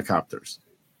military helicopters.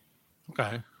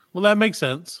 Okay. Well, that makes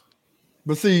sense.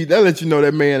 But see, that lets you know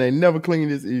that man ain't never cleaned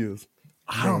his ears.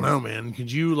 I don't know, man.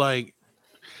 Could you like?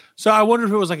 So I wonder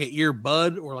if it was like an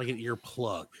earbud or like an ear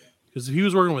plug. Because if he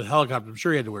was working with helicopters, I'm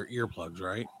sure he had to wear earplugs,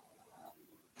 right?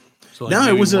 So like no,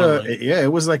 it was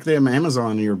it was like them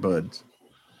Amazon earbuds.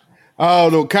 Oh,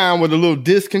 the kind where the little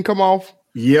disc can come off.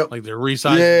 Yep, like they're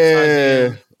resized.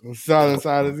 Yeah,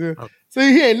 side of it.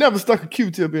 See, he ain't never stuck a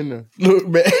Q-tip in there. Look,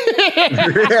 man.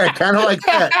 Yeah, kind of like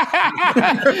that.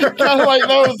 Kind of like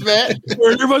those, man.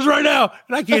 We're in earbuds right now,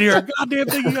 and I can't hear a goddamn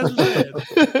thing you guys are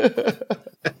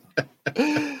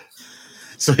saying.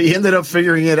 So he ended up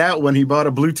figuring it out when he bought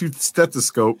a Bluetooth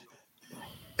stethoscope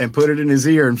and put it in his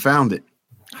ear and found it.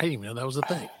 I didn't even know that was a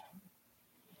thing.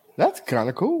 That's kind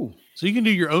of cool. So you can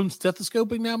do your own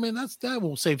stethoscoping now, man. That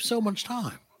will save so much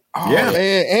time. Oh, yeah,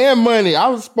 and money. I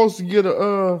was supposed to get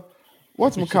a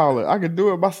whatchamacallit? I could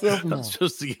do it myself now.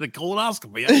 Just to get a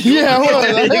colonoscopy. Yeah, well, I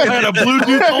had a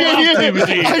Bluetooth colonoscopy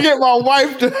machine. I get my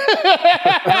wife to.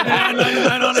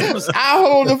 I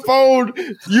hold the phone.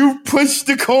 You push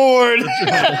the cord.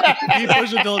 You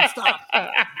push it till it stops.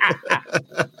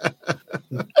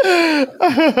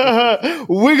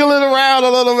 Wiggle it around a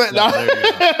little bit. No,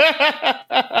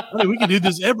 hey, we can do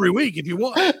this every week if you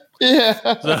want. Yeah.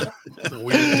 So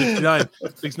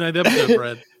 69th episode,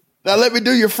 Fred. Now let me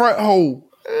do your front hole.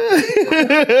 What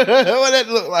that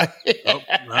look like?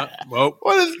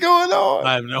 What is going on?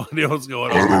 I have no idea what's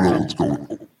going on. I don't know what's going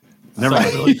on. Never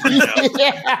mind.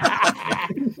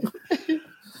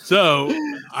 So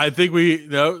I think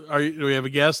do we have a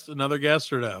guest, another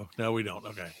guest, or no? No, we don't.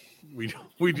 Okay.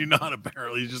 We do not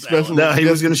apparently. Just no, he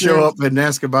was going to show up and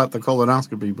ask about the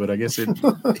colonoscopy, but I guess it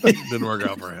didn't work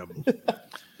out for him.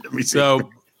 Let me see. So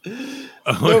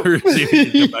we're see if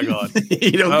he can come back on.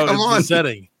 He don't come on. The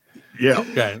setting. Yeah.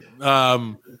 Okay.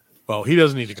 Well, he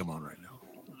doesn't need to come on right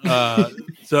now.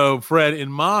 So Fred,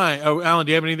 Alan,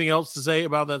 do you have anything else to say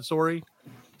about that story?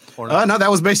 Or no? No,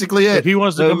 that was basically it. If he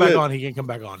wants to come back on, he can come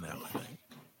back on now. I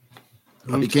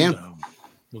think. He can.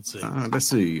 Let's see. Let's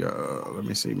see. Let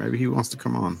me see. Maybe he wants to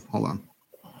come on. Hold on.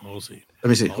 We'll see. Let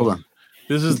me see. Hold on.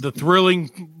 This is the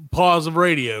thrilling pause of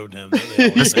radio.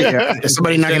 There's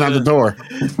somebody knocking on the door.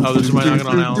 Oh, there's somebody knocking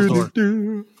on Alan's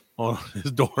door. Oh,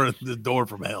 the door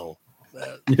from hell.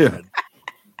 Yeah.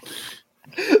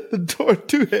 The door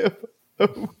to hell.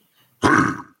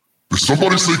 Did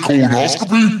somebody say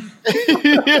colonoscopy?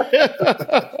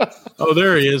 Oh,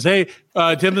 there he is. Hey,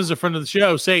 Tim is a friend of the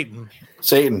show, Satan.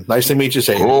 Satan, nice to meet you,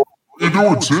 Satan. Oh, what are you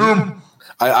doing, Tim?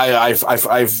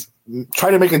 I've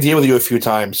tried to make a deal with you a few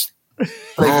times. No.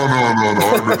 I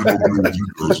made no deal with you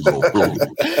guys.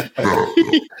 No.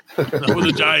 I was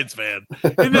a Giants fan.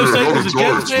 Didn't know Satan was a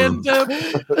Jets fan, Tim?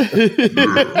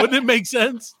 Wouldn't it make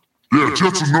sense? Yeah,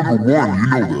 Jets are number one. You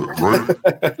know that, right?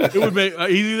 It would make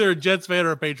he's either a Jets fan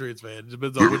or a Patriots fan. It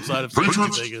depends on which side of Satan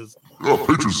you think is. Yeah,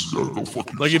 Patriots. Go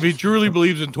fuck like if he truly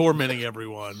believes in tormenting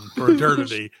everyone for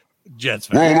eternity, Jets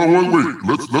fan. Well, wait.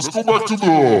 Let's go back to the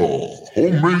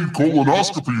homemade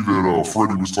colonoscopy that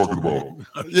Freddie was talking about.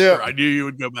 Yeah, sure, I knew you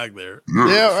would go back there.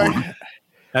 Yeah, right.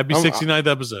 Happy 69th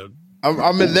episode.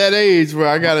 I'm at that age where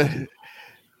I gotta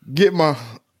get my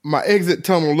my exit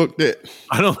tunnel looked at.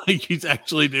 I don't think he's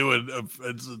actually doing an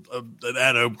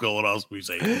at-home colonoscopy,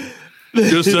 Satan.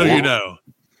 Just so you know.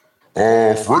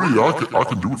 Freddie, I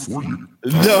can do it for you.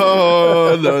 No.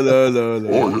 Oh,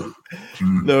 yeah.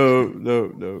 No.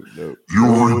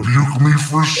 You'll rebuke me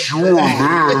for sure,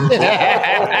 then.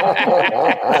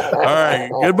 All right.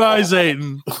 Goodbye,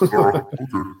 Satan. Okay.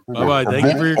 Bye-bye. Thank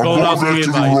you for your colonoscopy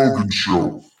advice. Rogan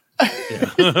show.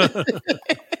 Yeah.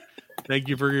 Thank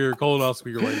you for your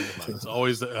colonoscopy related advice. It's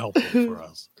always helpful for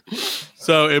us.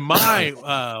 So, in my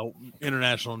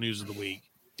international news of the week,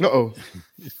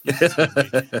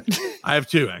 I have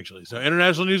two actually. So,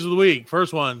 international news of the week.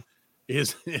 First one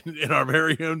is in our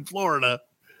very own Florida.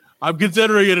 I'm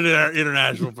considering it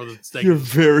international for the state. Your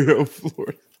very own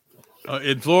Florida.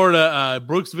 In Florida,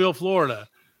 Brooksville, Florida.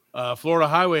 Florida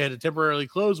Highway had to temporarily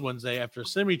close Wednesday after a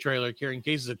semi-trailer carrying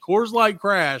cases of Coors Light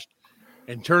crashed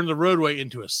and turned the roadway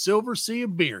into a silver sea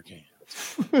of beer cans.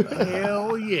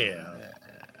 Hell yeah.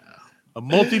 A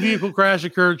multi-vehicle crash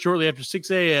occurred shortly after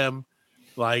 6 a.m.,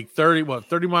 like 30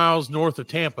 miles north of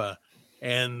Tampa.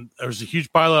 And there was a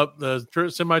huge pileup. The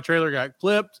semi-trailer got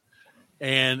clipped,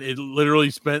 and it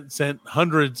literally sent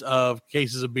hundreds of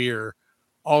cases of beer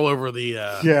all over the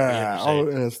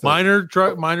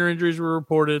minor injuries were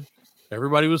reported.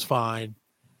 Everybody was fine,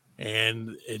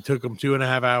 and it took them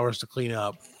 2.5 hours to clean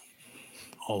up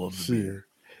all of the beer.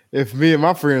 If me and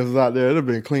my friends was out there, it'd have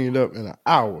been cleaned up in an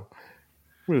hour.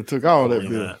 We'd have took all that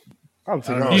beer.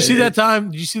 Did you see that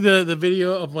time? Did you see the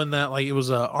video of when that it was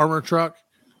a armor truck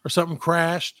or something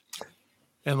crashed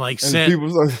and sent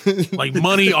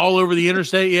money all over the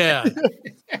interstate? Yeah,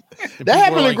 that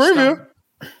happened in Greenville.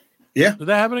 Yeah, did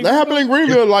that happen? That happened in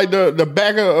Greenville. Like the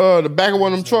back of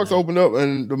one of them trucks opened up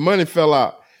and the money fell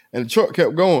out, and the truck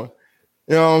kept going.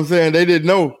 You know what I'm saying? They didn't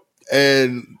know,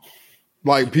 and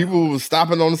people was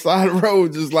stopping on the side of the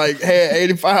road, just had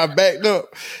 85 backed up.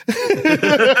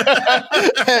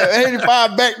 Had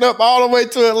 85 backed up all the way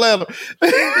to Atlanta.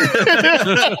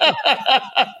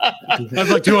 That's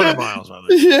like 200 miles, I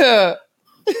think. Yeah.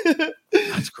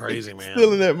 That's crazy, man.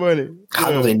 Stealing that money.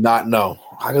 How do they not know?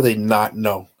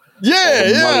 Yeah.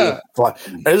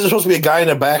 Is there supposed to be a guy in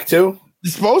the back too?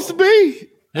 It's supposed to be.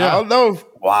 Yeah. I don't know.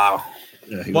 Wow.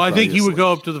 Yeah, I think he would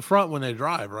go up to the front when they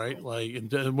drive, right?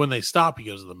 When they stop, he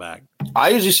goes to the back. I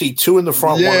usually see two in the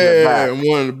front, one in the back. And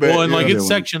one in the back. Well, and it's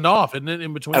sectioned off, isn't it,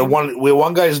 in between? And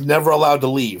one guy is never allowed to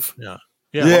leave. Yeah.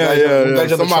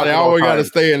 Somebody always got to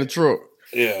stay in the truck.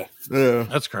 Yeah.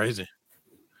 That's crazy. At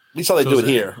least how they do it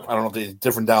here. I don't know if it's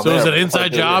different down there. So is it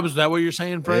inside job? Is that what you're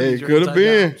saying, Fred? It could have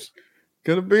been.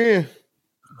 Could have been.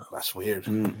 That's weird.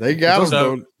 They got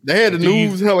them. They had the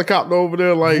news helicopter over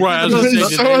there, right. Showing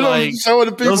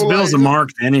the people. Those bills are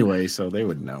marked anyway, so they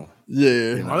would know.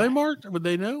 Yeah. Are they marked? Would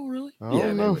they know? Really? They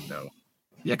would know.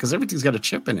 Yeah, because everything's got a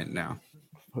chip in it now.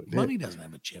 Money doesn't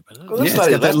have a chip in it. Well, that's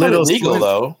not illegal,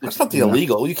 though. That's not the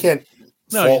illegal. You can't.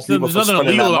 No, there's nothing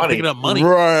illegal about picking up money,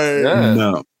 right? Yeah.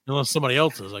 No, unless somebody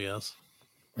else's, I guess.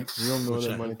 You don't know where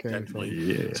that money came from.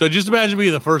 Yeah. So just imagine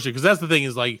being the first year, because that's the thing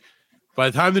is by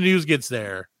the time the news gets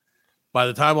there, by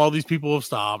the time all these people have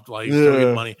stopped, still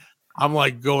getting money, I'm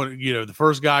going, the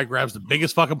first guy grabs the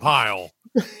biggest fucking pile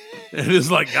and is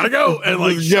gotta go. And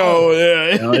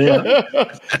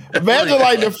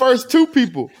Imagine the first two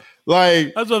people.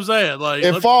 That's what I'm saying.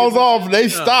 It falls off and they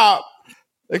stop.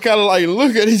 They kind of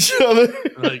look at each other.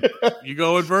 You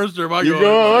going first or am I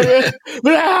going?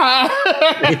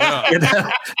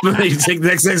 You take the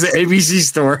next exit ABC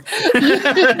store.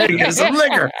 Get some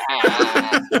liquor.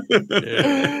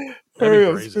 Hurry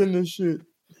up, spend this shit.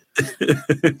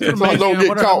 So I don't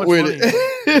get caught with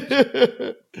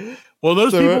it. Well,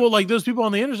 those people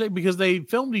on the interstate, because they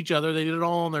filmed each other, they did it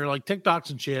all on their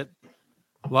TikToks and shit.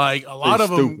 A lot of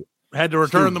them had to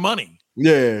return the money.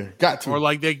 Yeah, got to. Or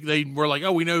they were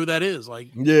oh, we know who that is.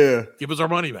 Give us our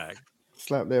money back.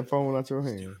 Slap that phone out your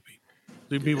hand.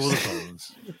 Two people with the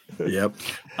phones. Yep.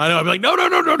 I know. I'd be no.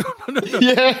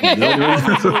 Yeah.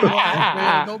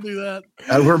 Man, don't do that.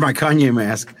 I wear my Kanye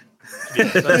mask.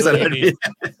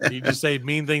 You just say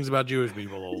mean things about Jewish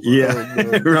people.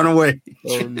 Yeah. Run away.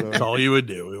 Oh, no. That's all you would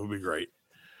do. It would be great.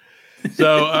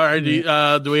 So, all right.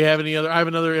 Do we have any other? I have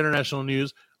another international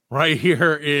news right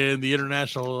here in the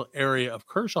international area of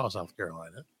Kershaw, South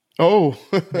Carolina. Oh,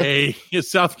 a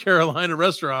South Carolina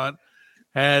restaurant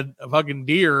had a fucking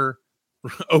deer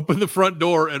open the front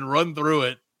door and run through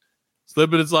it,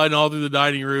 slipping and sliding all through the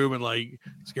dining room and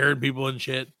scaring people and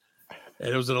shit. And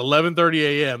it was at 11:30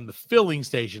 a.m. The filling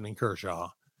station in Kershaw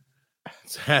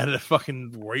had a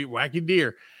fucking wacky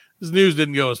deer. This news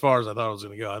didn't go as far as I thought it was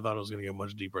going to go. I thought it was going to go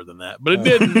much deeper than that, but it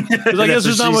didn't. Because I guess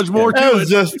there's not much more to it.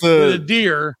 Just a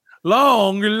deer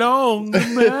long man.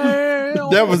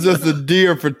 That was just a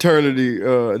deer fraternity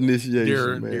initiation.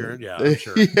 Deer, man. yeah, I'm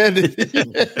sure. He had it.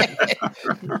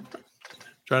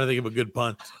 Trying to think of a good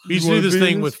pun. We used to do this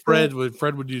thing with Fred. When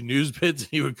Fred would do news bits,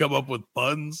 he would come up with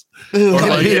puns, or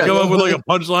like he'd come up with like a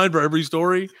punchline for every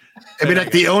story. I mean,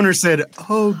 like the owner said,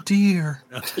 "Oh dear."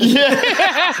 Yeah,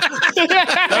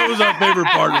 that was our favorite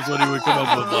part. Is when he would come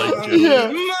up with like,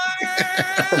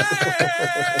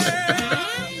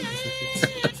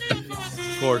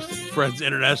 Of course, Fred's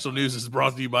International News is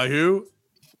brought to you by who?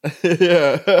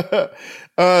 Yeah,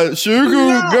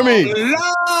 Shugu Gummy.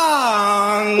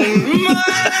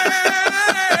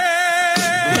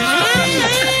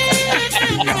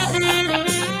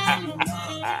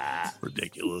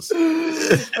 Ridiculous. All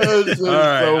right,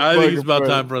 so I think it's about funny.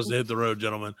 time for us to hit the road,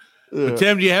 gentlemen. Yeah. But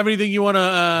Tim, do you have anything you want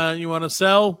to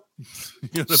sell?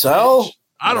 You wanna Sell? pitch?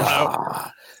 I don't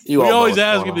know. You We all know always what's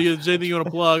ask going if on. there's anything you want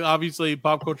to plug. Obviously,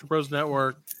 Pop Culture Pros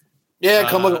Network. Yeah,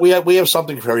 come look. We have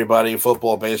something for everybody: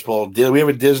 football, baseball. We have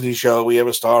a Disney show. We have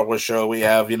a Star Wars show. We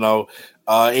have A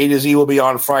to Z will be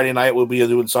on Friday night. We'll be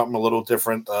doing something a little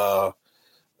different. That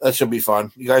should be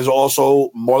fun. You guys are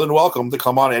also more than welcome to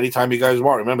come on anytime you guys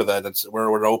want. Remember that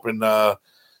we're open.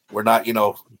 We're not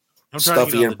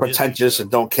stuffy and pretentious and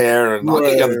don't care and not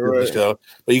the other Disney show.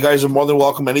 But you guys are more than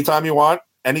welcome anytime you want.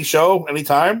 Any show,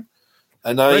 anytime.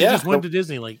 And Greg yeah, just went to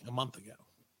Disney like a month ago.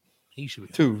 He should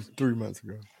be 3 months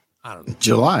ago. I don't know.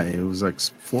 July. It was like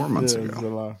 4 months ago.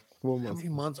 July. 4 How months. many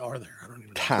months are there? I don't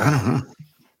even know. I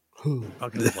don't know.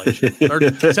 Fucking inflation.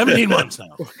 17 months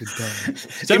now.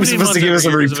 He was supposed to give us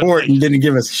a report and didn't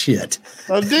give us shit.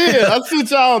 I did. I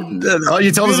sent y'all. All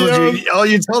you told us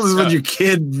was when your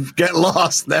kid got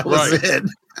lost. That was it.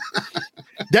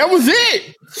 That was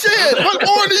it. Shit. What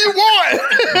more do you want?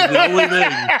 The only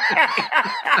thing.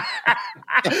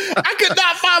 I could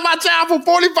not find my child for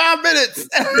 45 minutes.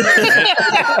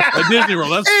 At Disney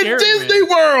World. That's In scary. Disney Man.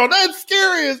 World. That's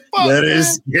scary as fuck. That man.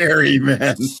 is scary,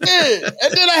 man. Shit.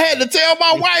 And then I had to tell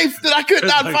my wife that I could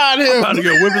not find him. I'm about to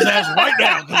go whip his ass right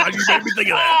now because you made me think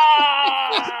of that.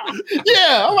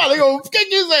 Yeah, I'm about to go kick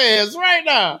his ass right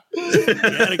now.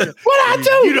 What I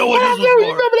do? You know what I this do? was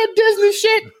You for. remember that Disney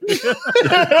shit?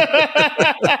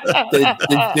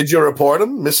 did you report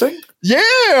him missing? Yeah,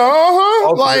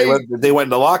 Oh, like they went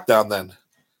into lockdown then.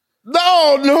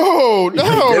 no.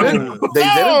 They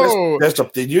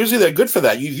didn't. Usually they're good for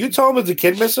that. You tell them there's a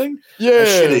kid missing.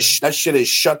 Yeah, that shit is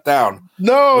shut down.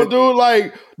 No, dude.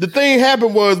 Like the thing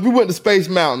happened was we went to Space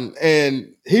Mountain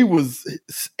and he was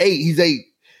 8. He's 8,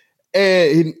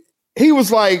 and he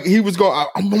was like he was going.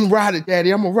 I'm gonna ride it,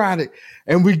 Daddy. I'm gonna ride it.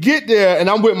 And we get there, and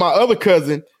I'm with my other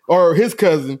cousin or his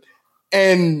cousin,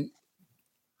 and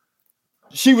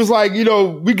she was like,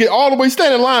 we get all the way,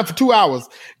 stand in line for 2 hours,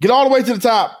 get all the way to the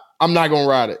top. I'm not gonna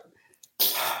ride it.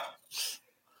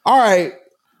 All right.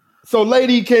 So,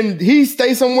 lady, can he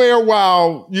stay somewhere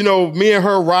while, me and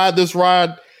her ride this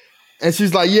ride? And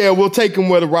she's like, yeah, we'll take him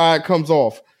where the ride comes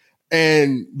off.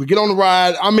 And we get on the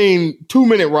ride.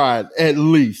 2-minute ride at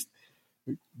least.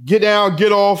 Get down,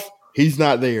 get off. He's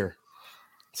not there.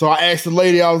 So I asked the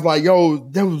lady, I was like, yo,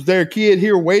 was there a kid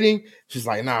here waiting? She's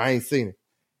like, nah, I ain't seen it.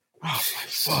 I was like,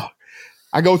 fuck.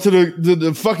 I go to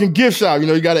the fucking gift shop.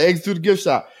 You got to exit through the gift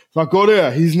shop. So I go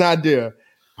there. He's not there.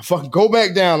 I fucking go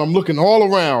back down. I'm looking all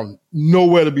around.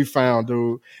 Nowhere to be found,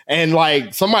 dude. And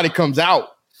like somebody comes out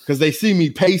because they see me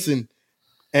pacing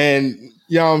and,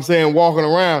 you know what I'm saying, walking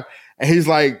around. And he's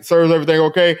like, sir, is everything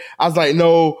okay? I was like,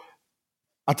 no.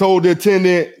 I told the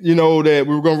attendant, that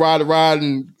we were going to ride the ride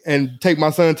and take my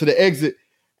son to the exit.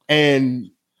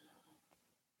 And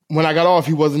when I got off,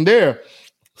 he wasn't there.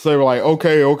 So they were like,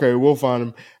 okay, we'll find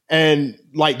him. And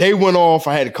like they went off.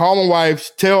 I had to call my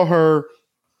wife, tell her.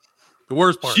 The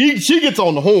worst part. She gets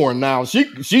on the horn now.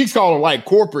 She's calling like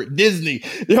corporate Disney.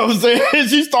 You know what I'm saying?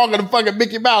 She's talking to fucking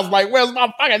Mickey Mouse like, where's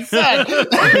my fucking son?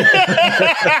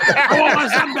 I want my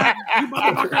son back, you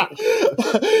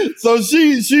motherfucker. So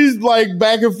she's like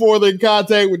back and forth in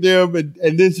contact with them.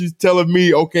 And then she's telling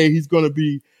me, okay, he's going to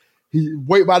be,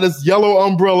 wait by this yellow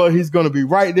umbrella. He's going to be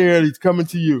right there. He's coming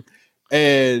to you.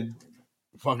 And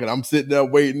fucking, I'm sitting there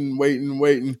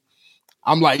waiting.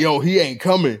 I'm like, yo, he ain't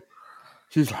coming.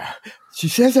 She's like, she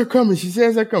says they're coming.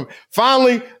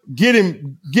 Finally,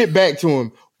 get back to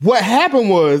him. What happened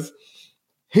was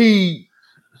they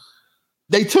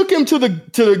took him to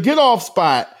the get off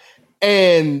spot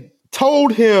and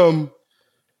told him,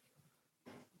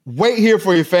 wait here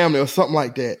for your family or something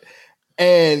like that.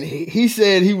 And he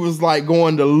said he was like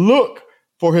going to look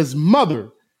for his mother,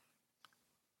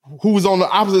 who was on the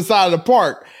opposite side of the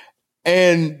park.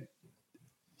 And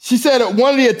She said that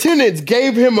one of the attendants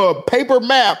gave him a paper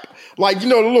map, like, the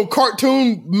little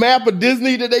cartoon map of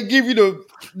Disney that they give you to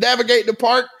navigate the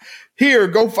park. Here,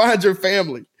 go find your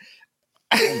family.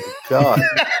 Oh my God.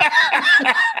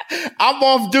 I'm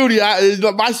off duty.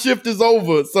 My shift is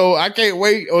over, so I can't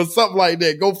wait or something like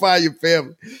that. Go find your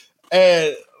family.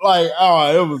 And it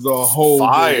was a whole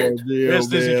fired.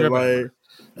 Deal, man.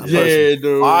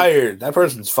 Dude. Fired. That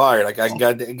person's fired. I can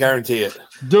guarantee it.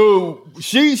 Dude,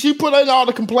 she put in all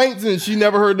the complaints and she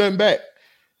never heard nothing back.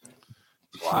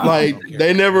 Wow.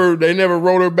 They never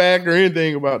wrote her back or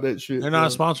anything about that shit. They're not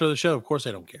a sponsor of the show. Of course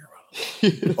they don't care about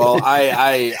it. Well,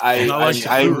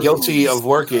 I'm guilty of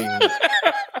working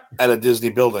at a Disney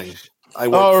building.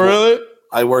 Really?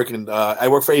 I work for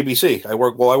ABC. I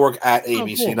work at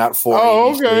ABC, cool. not for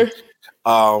ABC.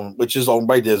 Okay. Which is owned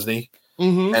by Disney.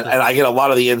 Mm-hmm. And I get a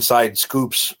lot of the inside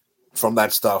scoops from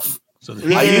that stuff. So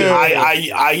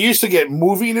I used to get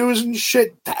movie news and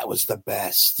shit. That was the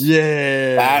best.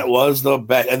 Yeah, that was the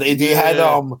best. And they had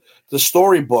the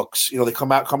storybooks. They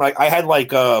come out. I had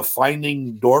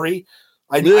Finding Dory.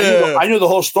 I knew the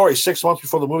whole story 6 months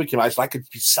before the movie came out. I said I could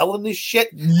be selling this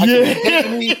shit. And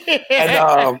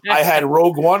I had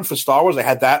Rogue One for Star Wars. I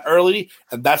had that early,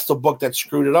 and that's the book that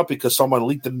screwed it up because someone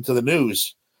leaked it into the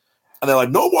news. And they're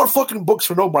like, no more fucking books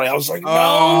for nobody. I was like, no,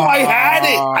 I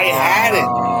had it.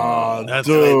 That's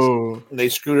dude. And they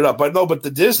screwed it up. But the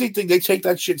Disney thing, they take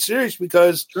that shit serious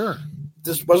because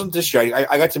this wasn't this year.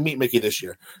 I got to meet Mickey this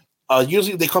year.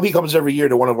 Usually he comes every year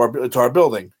to our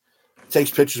building,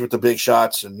 takes pictures with the big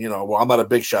shots. And, I'm not a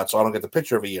big shot, so I don't get the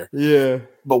picture every year. Yeah.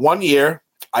 But one year,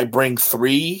 I bring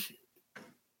 4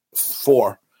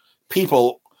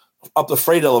 people up the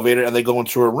freight elevator and they go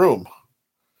into a room.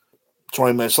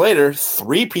 20 minutes later,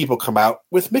 3 people come out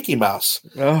with Mickey Mouse.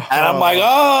 And I'm like,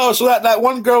 so that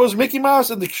one girl is Mickey Mouse?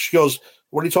 And she goes,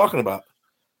 what are you talking about?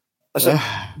 I said,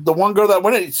 the one girl that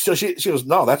went in. So she goes,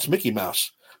 no, that's Mickey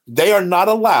Mouse. They are not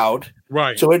allowed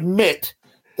to admit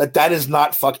that is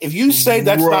not If you say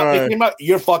that's not Mickey Mouse,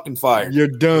 you're fucking fired. You're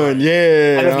done,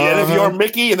 yeah. And if you're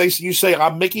Mickey and you say,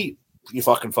 I'm Mickey, you're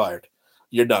fucking fired.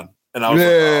 You're done. And I was like,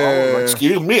 oh,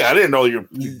 excuse me, I didn't know your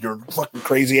fucking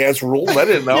crazy ass rules. I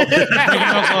didn't know.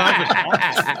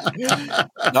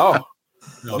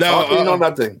 No,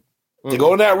 nothing. They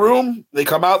go in that room, they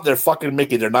come out, they're fucking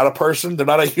Mickey. They're not a person, they're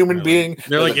not a human being.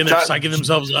 They're like in there psyching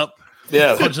themselves up.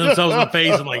 Yeah, punching themselves in the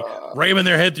face and ramming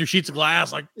their head through sheets of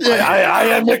glass. Like, I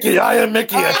am Mickey. I am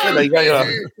Mickey. I'm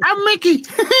Mickey.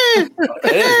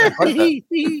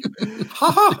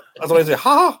 Ha. That's what I say.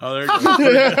 Ha. Oh, there you go.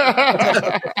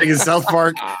 Like in South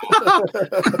Park.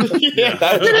 That's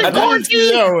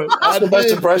the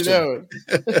best impression.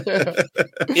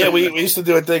 Yeah, we used to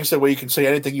do a thing where you can say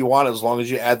anything you want as long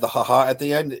as you add the ha at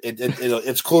the end.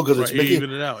 It's cool because it's Mickey.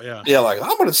 Even it out, yeah. Yeah, like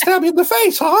I'm gonna stab you in the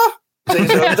face, ha. It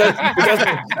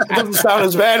doesn't sound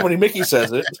as bad when Mickey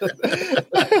says it.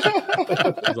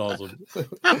 That's awesome.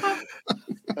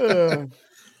 We're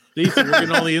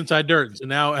getting all the inside dirt. So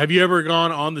now, have you ever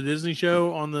gone on the Disney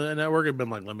show on the network and been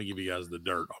like, "Let me give you guys the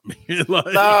dirt on me"? No,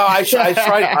 I tried.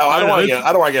 I don't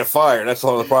want to get fired. That's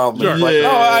all the problem. Sure.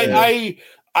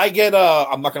 I get.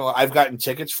 I'm not gonna lie. I've gotten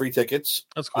free tickets.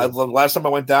 That's cool. Last time I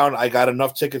went down, I got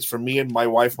enough tickets for me and my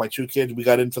wife, my 2 kids. We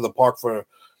got into the park for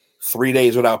 3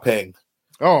 days without paying.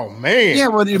 Oh man! Yeah,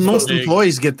 well, most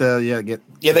employees get they get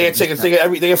tickets. They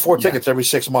get 4 tickets every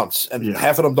 6 months, and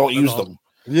half of them don't use them.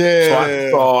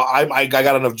 Yeah. So I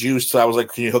got enough juice. So I was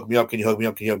like, "Can you hook me up? Can you hook me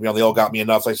up? Can you hook me up?" They all got me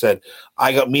enough. So I said,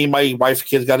 me and my wife's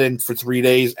kids got in for 3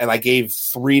 days, and I gave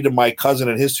 3 to my cousin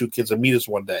and his 2 kids to meet us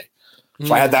one day.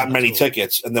 So I had that many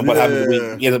tickets, and then what happened? We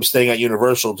ended up staying at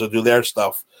Universal to do their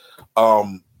stuff.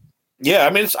 Yeah, I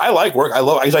mean, I like work. I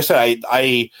love, as I said,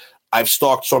 I've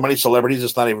stalked so many celebrities.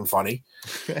 It's not even funny.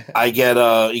 I get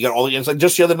you got all the inside.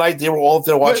 Just the other night, they were all up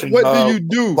there watching. What do you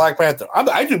do? Black Panther.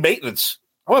 I do maintenance.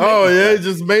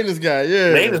 Just maintenance guy.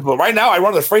 Yeah, maintenance. But right now, I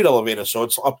run the freight elevator, so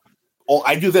it's up.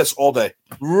 I do this all day.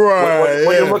 Right.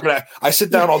 What you're looking at, I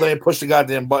sit down all day and push the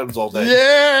goddamn buttons all day.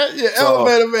 Yeah,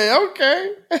 elevator man.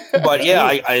 Okay. But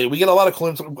yeah, we get a lot of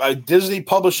clients. Disney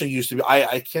Publishing used to be.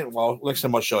 I can't. Well, next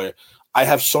time I'll show you. I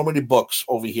have so many books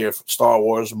over here from Star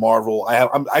Wars, Marvel.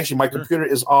 My computer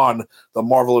is on the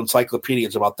Marvel Encyclopedia.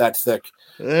 It's about that thick.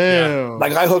 Damn.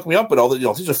 Like, I hooked me up with all the,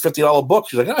 these are $50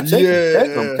 books. He's like,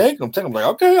 take them. I'm like,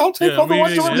 okay, I'll take all the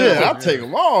ones you want. Yeah, I'll take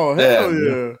them all. Hell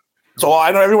yeah. So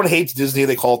I know everyone hates Disney.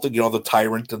 They call it the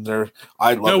tyrant, and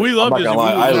I love it. We love Disney.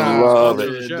 I love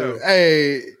it.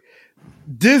 Hey,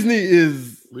 Disney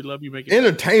is. We love you making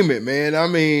entertainment, man. I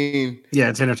mean, yeah,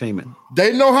 it's entertainment.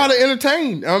 They know how to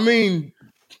entertain. I mean,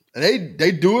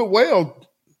 they do it well.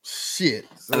 Shit.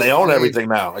 And they own everything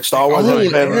now. Like Star Wars,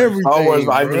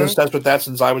 I've been obsessed with that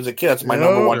since I was a kid. That's my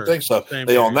number one thing. So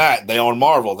they own that. They own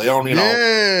Marvel. They own,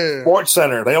 Sports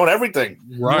Center. They own everything.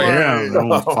 Right. Yeah. They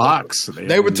own Fox.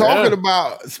 They were talking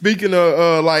about, speaking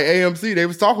of like AMC, they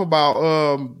was talking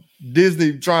about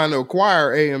Disney trying to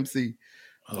acquire AMC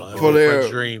for their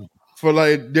dream. For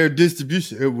like their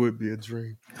distribution. It would be a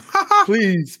dream.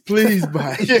 Please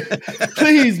buy it.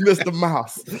 Please, Mr.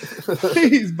 Mouse.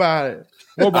 Please buy it.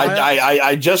 Well,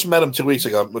 I just met him 2 weeks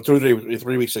ago,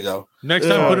 3 weeks ago. Next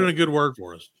time, put in a good word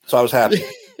for us. So I was happy.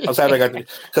 I got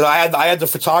because I had the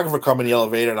photographer come in the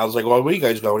elevator, and I was like, "Well, where you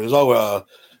guys going?" He goes,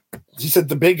 he said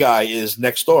the big guy is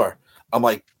next door. I'm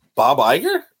like, Bob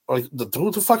Iger? Like,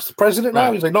 who the fuck's the president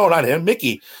now? He's like, no, not him,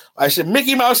 Mickey. I said,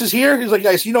 Mickey Mouse is here? He's like,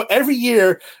 guys, every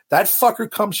year that fucker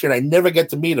comes here and I never get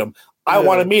to meet him. I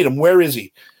want to meet him. Where is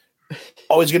he?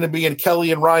 Oh, he's going to be in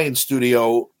Kelly and Ryan's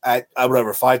studio at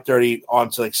 5:30 on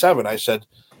to like 7. I said,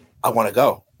 I want to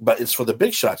go, but it's for the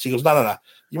big shots. He goes, no.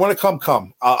 You want to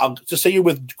come. I'll just say you're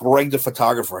with Greg, the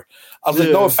photographer. I was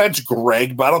like, no offense,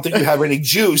 Greg, but I don't think you have any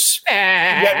juice to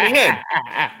get me in.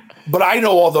 But I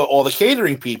know all the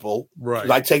catering people. Right.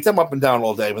 I take them up and down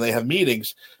all day when they have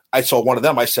meetings. I saw one of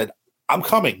them. I said, I'm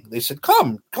coming. They said,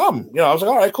 come. I was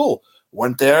like, all right, cool.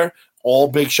 Went there, all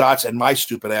big shots, and my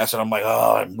stupid ass. And I'm like,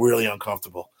 oh, I'm really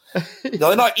uncomfortable.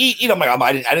 They're not eat. I'm like,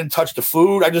 I didn't touch the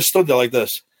food. I just stood there like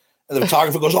this. And the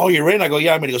photographer goes, oh, you're in? I go,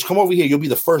 yeah, I'm in. He goes, come over here. You'll be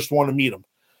the first one to meet him.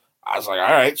 I was like, all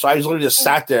right. So I was literally just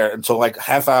sat there until like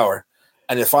half hour.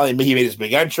 And then finally he made his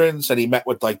big entrance and he met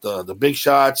with like the big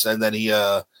shots. And then he,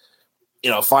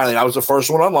 finally I was the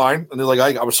first one online. And they're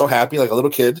like, I was so happy, like a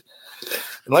little kid.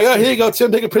 And like, oh, here you go,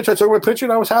 Tim, take a picture. I took my picture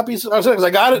and I was happy. I was like, because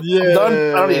I got it. Yeah. I'm done.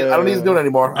 I don't need to do it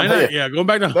anymore. Going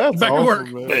back to work.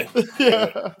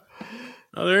 Yeah.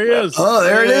 Oh, there he is. Oh,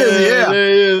 there it is. Yeah.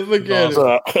 There he is. Look at it.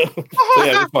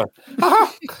 Yeah, it's fun.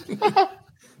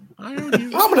 I'm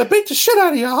gonna beat the shit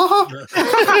out of you.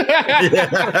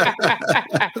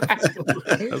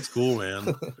 That's cool,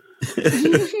 man.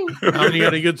 You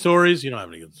got any good stories? You don't have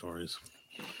any good stories.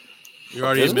 You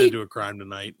already admitted to a crime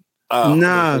tonight.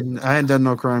 No, I hadn't done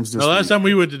no crimes. The last time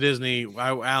we went to Disney,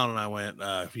 Alan and I went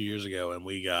a few years ago, and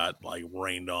we got like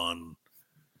rained on.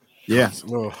 Yeah,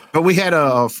 but we had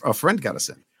a friend got us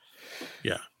in.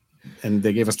 Yeah. And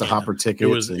they gave us the Hopper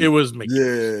tickets. It was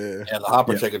yeah, the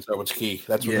Hopper tickets are what's key.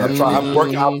 That's what I'm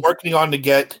working on to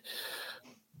get.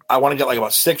 I want to get like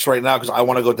about 6 right now because I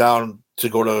want to go down to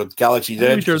go to Galaxy's Edge.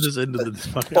 Let me turn this into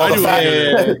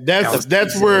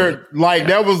that's where like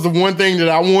that was the one thing that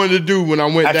I wanted to do when I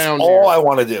went down. That's all I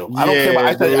want to do. I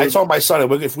don't care. I told my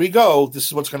son, if we go, this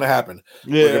is what's going to happen.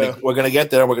 Yeah, we're going to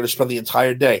get there and we're going to spend the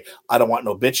entire day. I don't want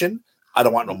no bitching. I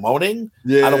don't want no moaning.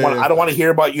 Yeah. I don't want to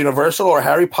hear about Universal or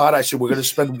Harry Potter. I said we're going to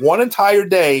spend one entire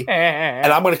day,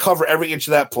 and I'm going to cover every inch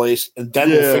of that place, and then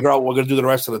we'll figure out what we're going to do the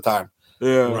rest of the time.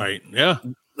 Yeah, right. Yeah,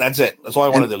 that's it. That's all I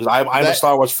want to do because I'm a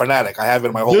Star Wars fanatic. I have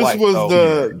it my whole life.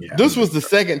 This was the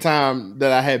second time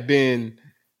that I had been.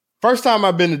 First time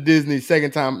I've been to Disney.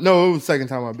 Second time, no, it was second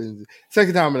time I've been.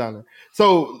 Second time down there.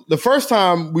 So the first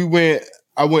time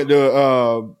I went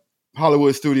to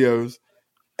Hollywood Studios.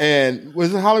 And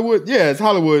was it Hollywood? Yeah, it's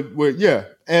Hollywood.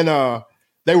 And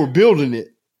they were building it.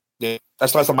 Yeah,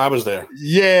 that's the last time I was there.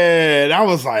 Yeah, and I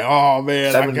was like, oh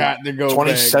man, I got to go.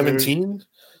 2017.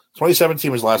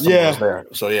 2017 was the last time I was there.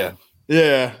 So yeah.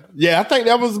 I think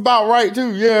that was about right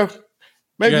too. Yeah,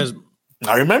 maybe.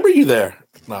 I remember you there.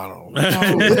 No.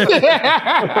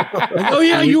 Oh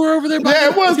yeah, you were over there.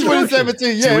 Yeah, it was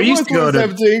 2017. Yeah, it was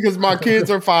 2017 because my kids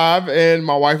are 5 and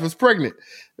my wife was pregnant.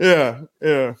 Yeah.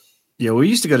 Yeah, we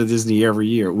used to go to Disney every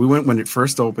year. We went when it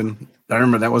first opened. I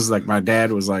remember that was like my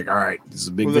dad was like, "All right, this is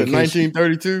a big vacation."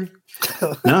 1932?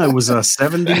 No, it was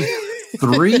 73.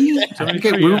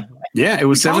 Yeah, it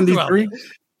was 73.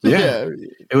 Yeah,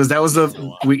 it was. That was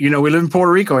we live in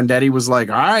Puerto Rico, and Daddy was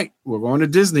like, "All right, we're going to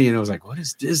Disney," and I was like, "What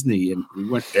is Disney?" And we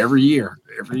went every year.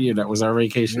 Every year, that was our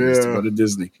vacation. Was to go to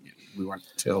Disney. We went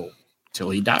till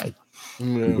he died.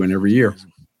 We went every year.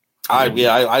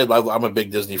 I'm a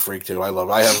big Disney freak too.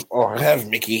 I have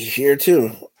Mickey here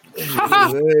too.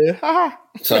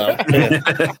 So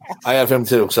I have him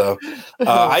too. So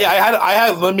I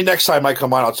had. Let me next time I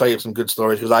come on, I'll tell you some good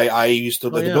stories because I used to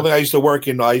the building I used to work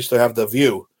in. I used to have The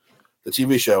View, the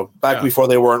TV show back before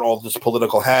they weren't all just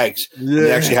political hags. Yeah.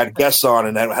 They actually had guests on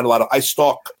and had a lot of. I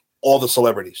stalk all the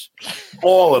celebrities,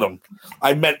 all of them.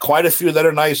 I met quite a few that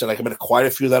are nice, and I met quite a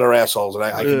few that are assholes. And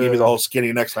I can give you the whole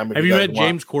skinny next time. Have you met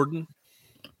James Corden?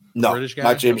 No, British guy?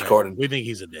 Not James Corden. We think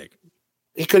he's a dick.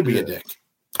 He could be a dick.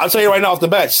 I'll tell you right now off the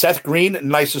bat, Seth Green,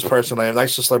 nicest person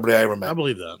nicest celebrity I ever met. I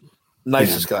believe that.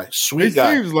 Nicest guy, sweet He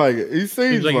guy. seems like it. He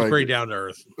seems like like he's pretty down to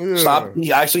earth. Yeah.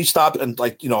 He actually stopped and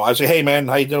like, I say, hey man,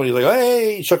 how you doing? He's like,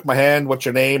 hey, he shook my hand. What's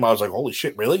your name? I was like, holy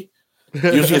shit, really?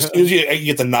 Usually you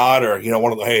get the nod or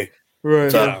one of the hey.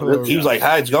 Right. So he was like,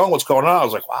 "Hi, it's going. What's going on?" I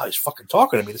was like, "Wow, he's fucking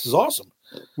talking to me. This is awesome."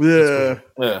 Yeah.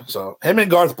 Yeah. So him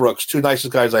and Garth Brooks, two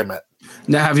nicest guys I met.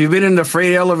 Now, have you been in the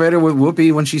freight elevator with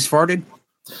Whoopi when she's farted?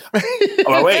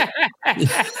 Oh wait,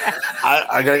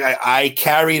 I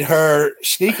carried her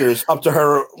sneakers up to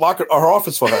her locker, her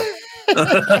office for her.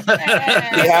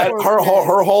 He had her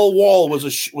whole wall was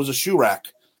a shoe rack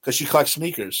because she collects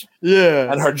sneakers.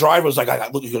 Yeah. And her driver was like,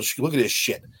 look at this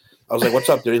shit. I was like, what's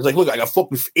up, dude? He's like, look, I got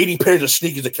 80 pairs of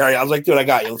sneakers to carry. I was like, dude, I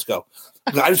got you. Let's go.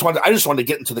 I just wanted to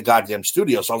get into the goddamn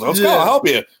studio. So I was like, let's go. I'll help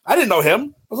you. I didn't know him. I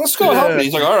was like, let's go help me.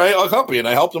 He's like, all right, I'll help you. And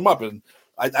I helped him up. And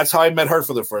that's how I met her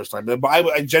for the first time. But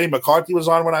Jenny McCarthy was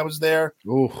on when I was there.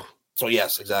 Ooh. So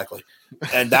yes, exactly.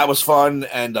 And that was fun.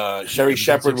 And Sherry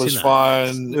Shepherd was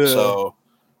fun. Yeah. So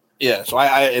yeah. So I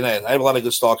have a lot of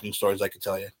good stalking stories I can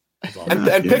tell you. And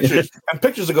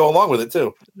pictures to go along with it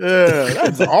too. Yeah,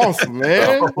 that's awesome,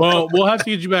 man. Well, we'll have to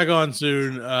get you back on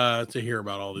soon to hear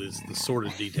about all the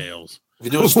sordid details. If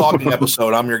you do a stalking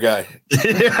episode, I'm your guy.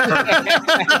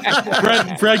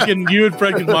 Fred can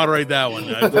moderate that one.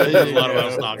 I think a lot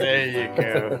about stalking. There you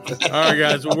go. All right,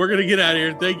 guys. Well, we're gonna get out of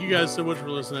here. Thank you guys so much for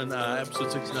listening.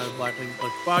 Episode 69 of Black Lincoln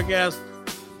Collective Podcast.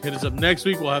 Hit us up next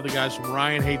week. We'll have the guys from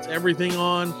Ryan Hates Everything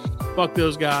on. Fuck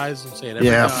those guys. I'm saying every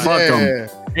time. Fuck them.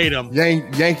 Hate them.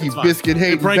 Yankee biscuit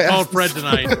hate. Prank called Fred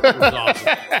tonight. It was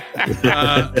awesome.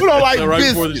 We don't like right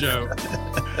biscuits. before the show.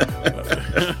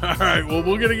 All right. Well,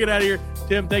 we're gonna get out of here.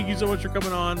 Tim, thank you so much for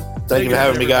coming on. Thank you for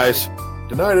having me, guys.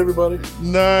 Good night, everybody.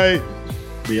 Night.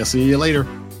 We'll see you later.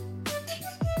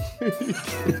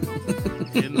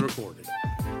 In the recording.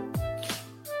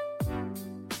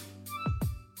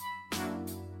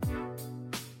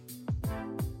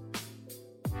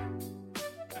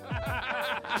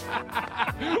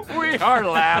 We are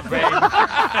laughing.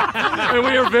 And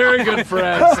we are very good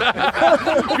friends.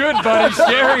 Good buddies,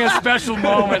 sharing a special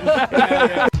moment.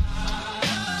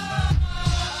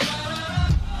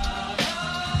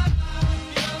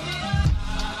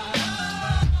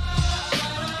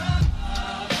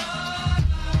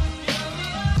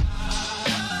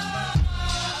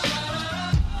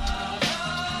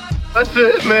 That's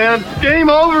it, man. Game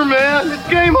over, man. It's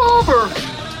game over.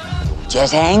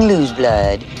 Just hang loose,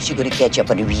 blood. She's gonna catch up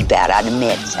on the rebound on the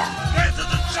men's side.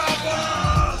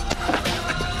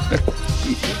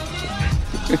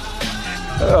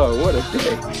 Oh, what a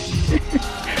day.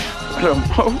 What a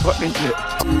motherfucking day.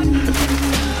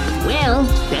 Well,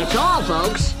 that's all,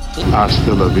 folks.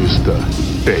 Hasta la vista,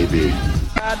 baby.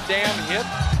 Goddamn hit.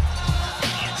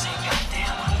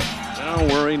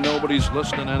 Don't worry, nobody's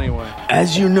listening anyway.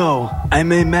 As you know,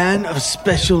 I'm a man of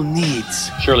special needs.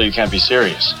 Surely you can't be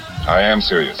serious. I am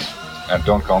serious. And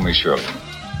don't call me Shirley.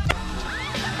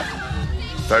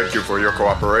 Thank you for your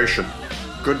cooperation.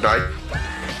 Good night.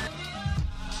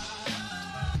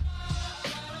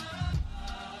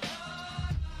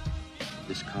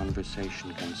 This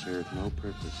conversation can serve no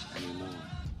purpose anymore.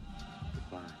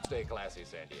 Goodbye. Stay classy,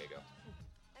 San Diego.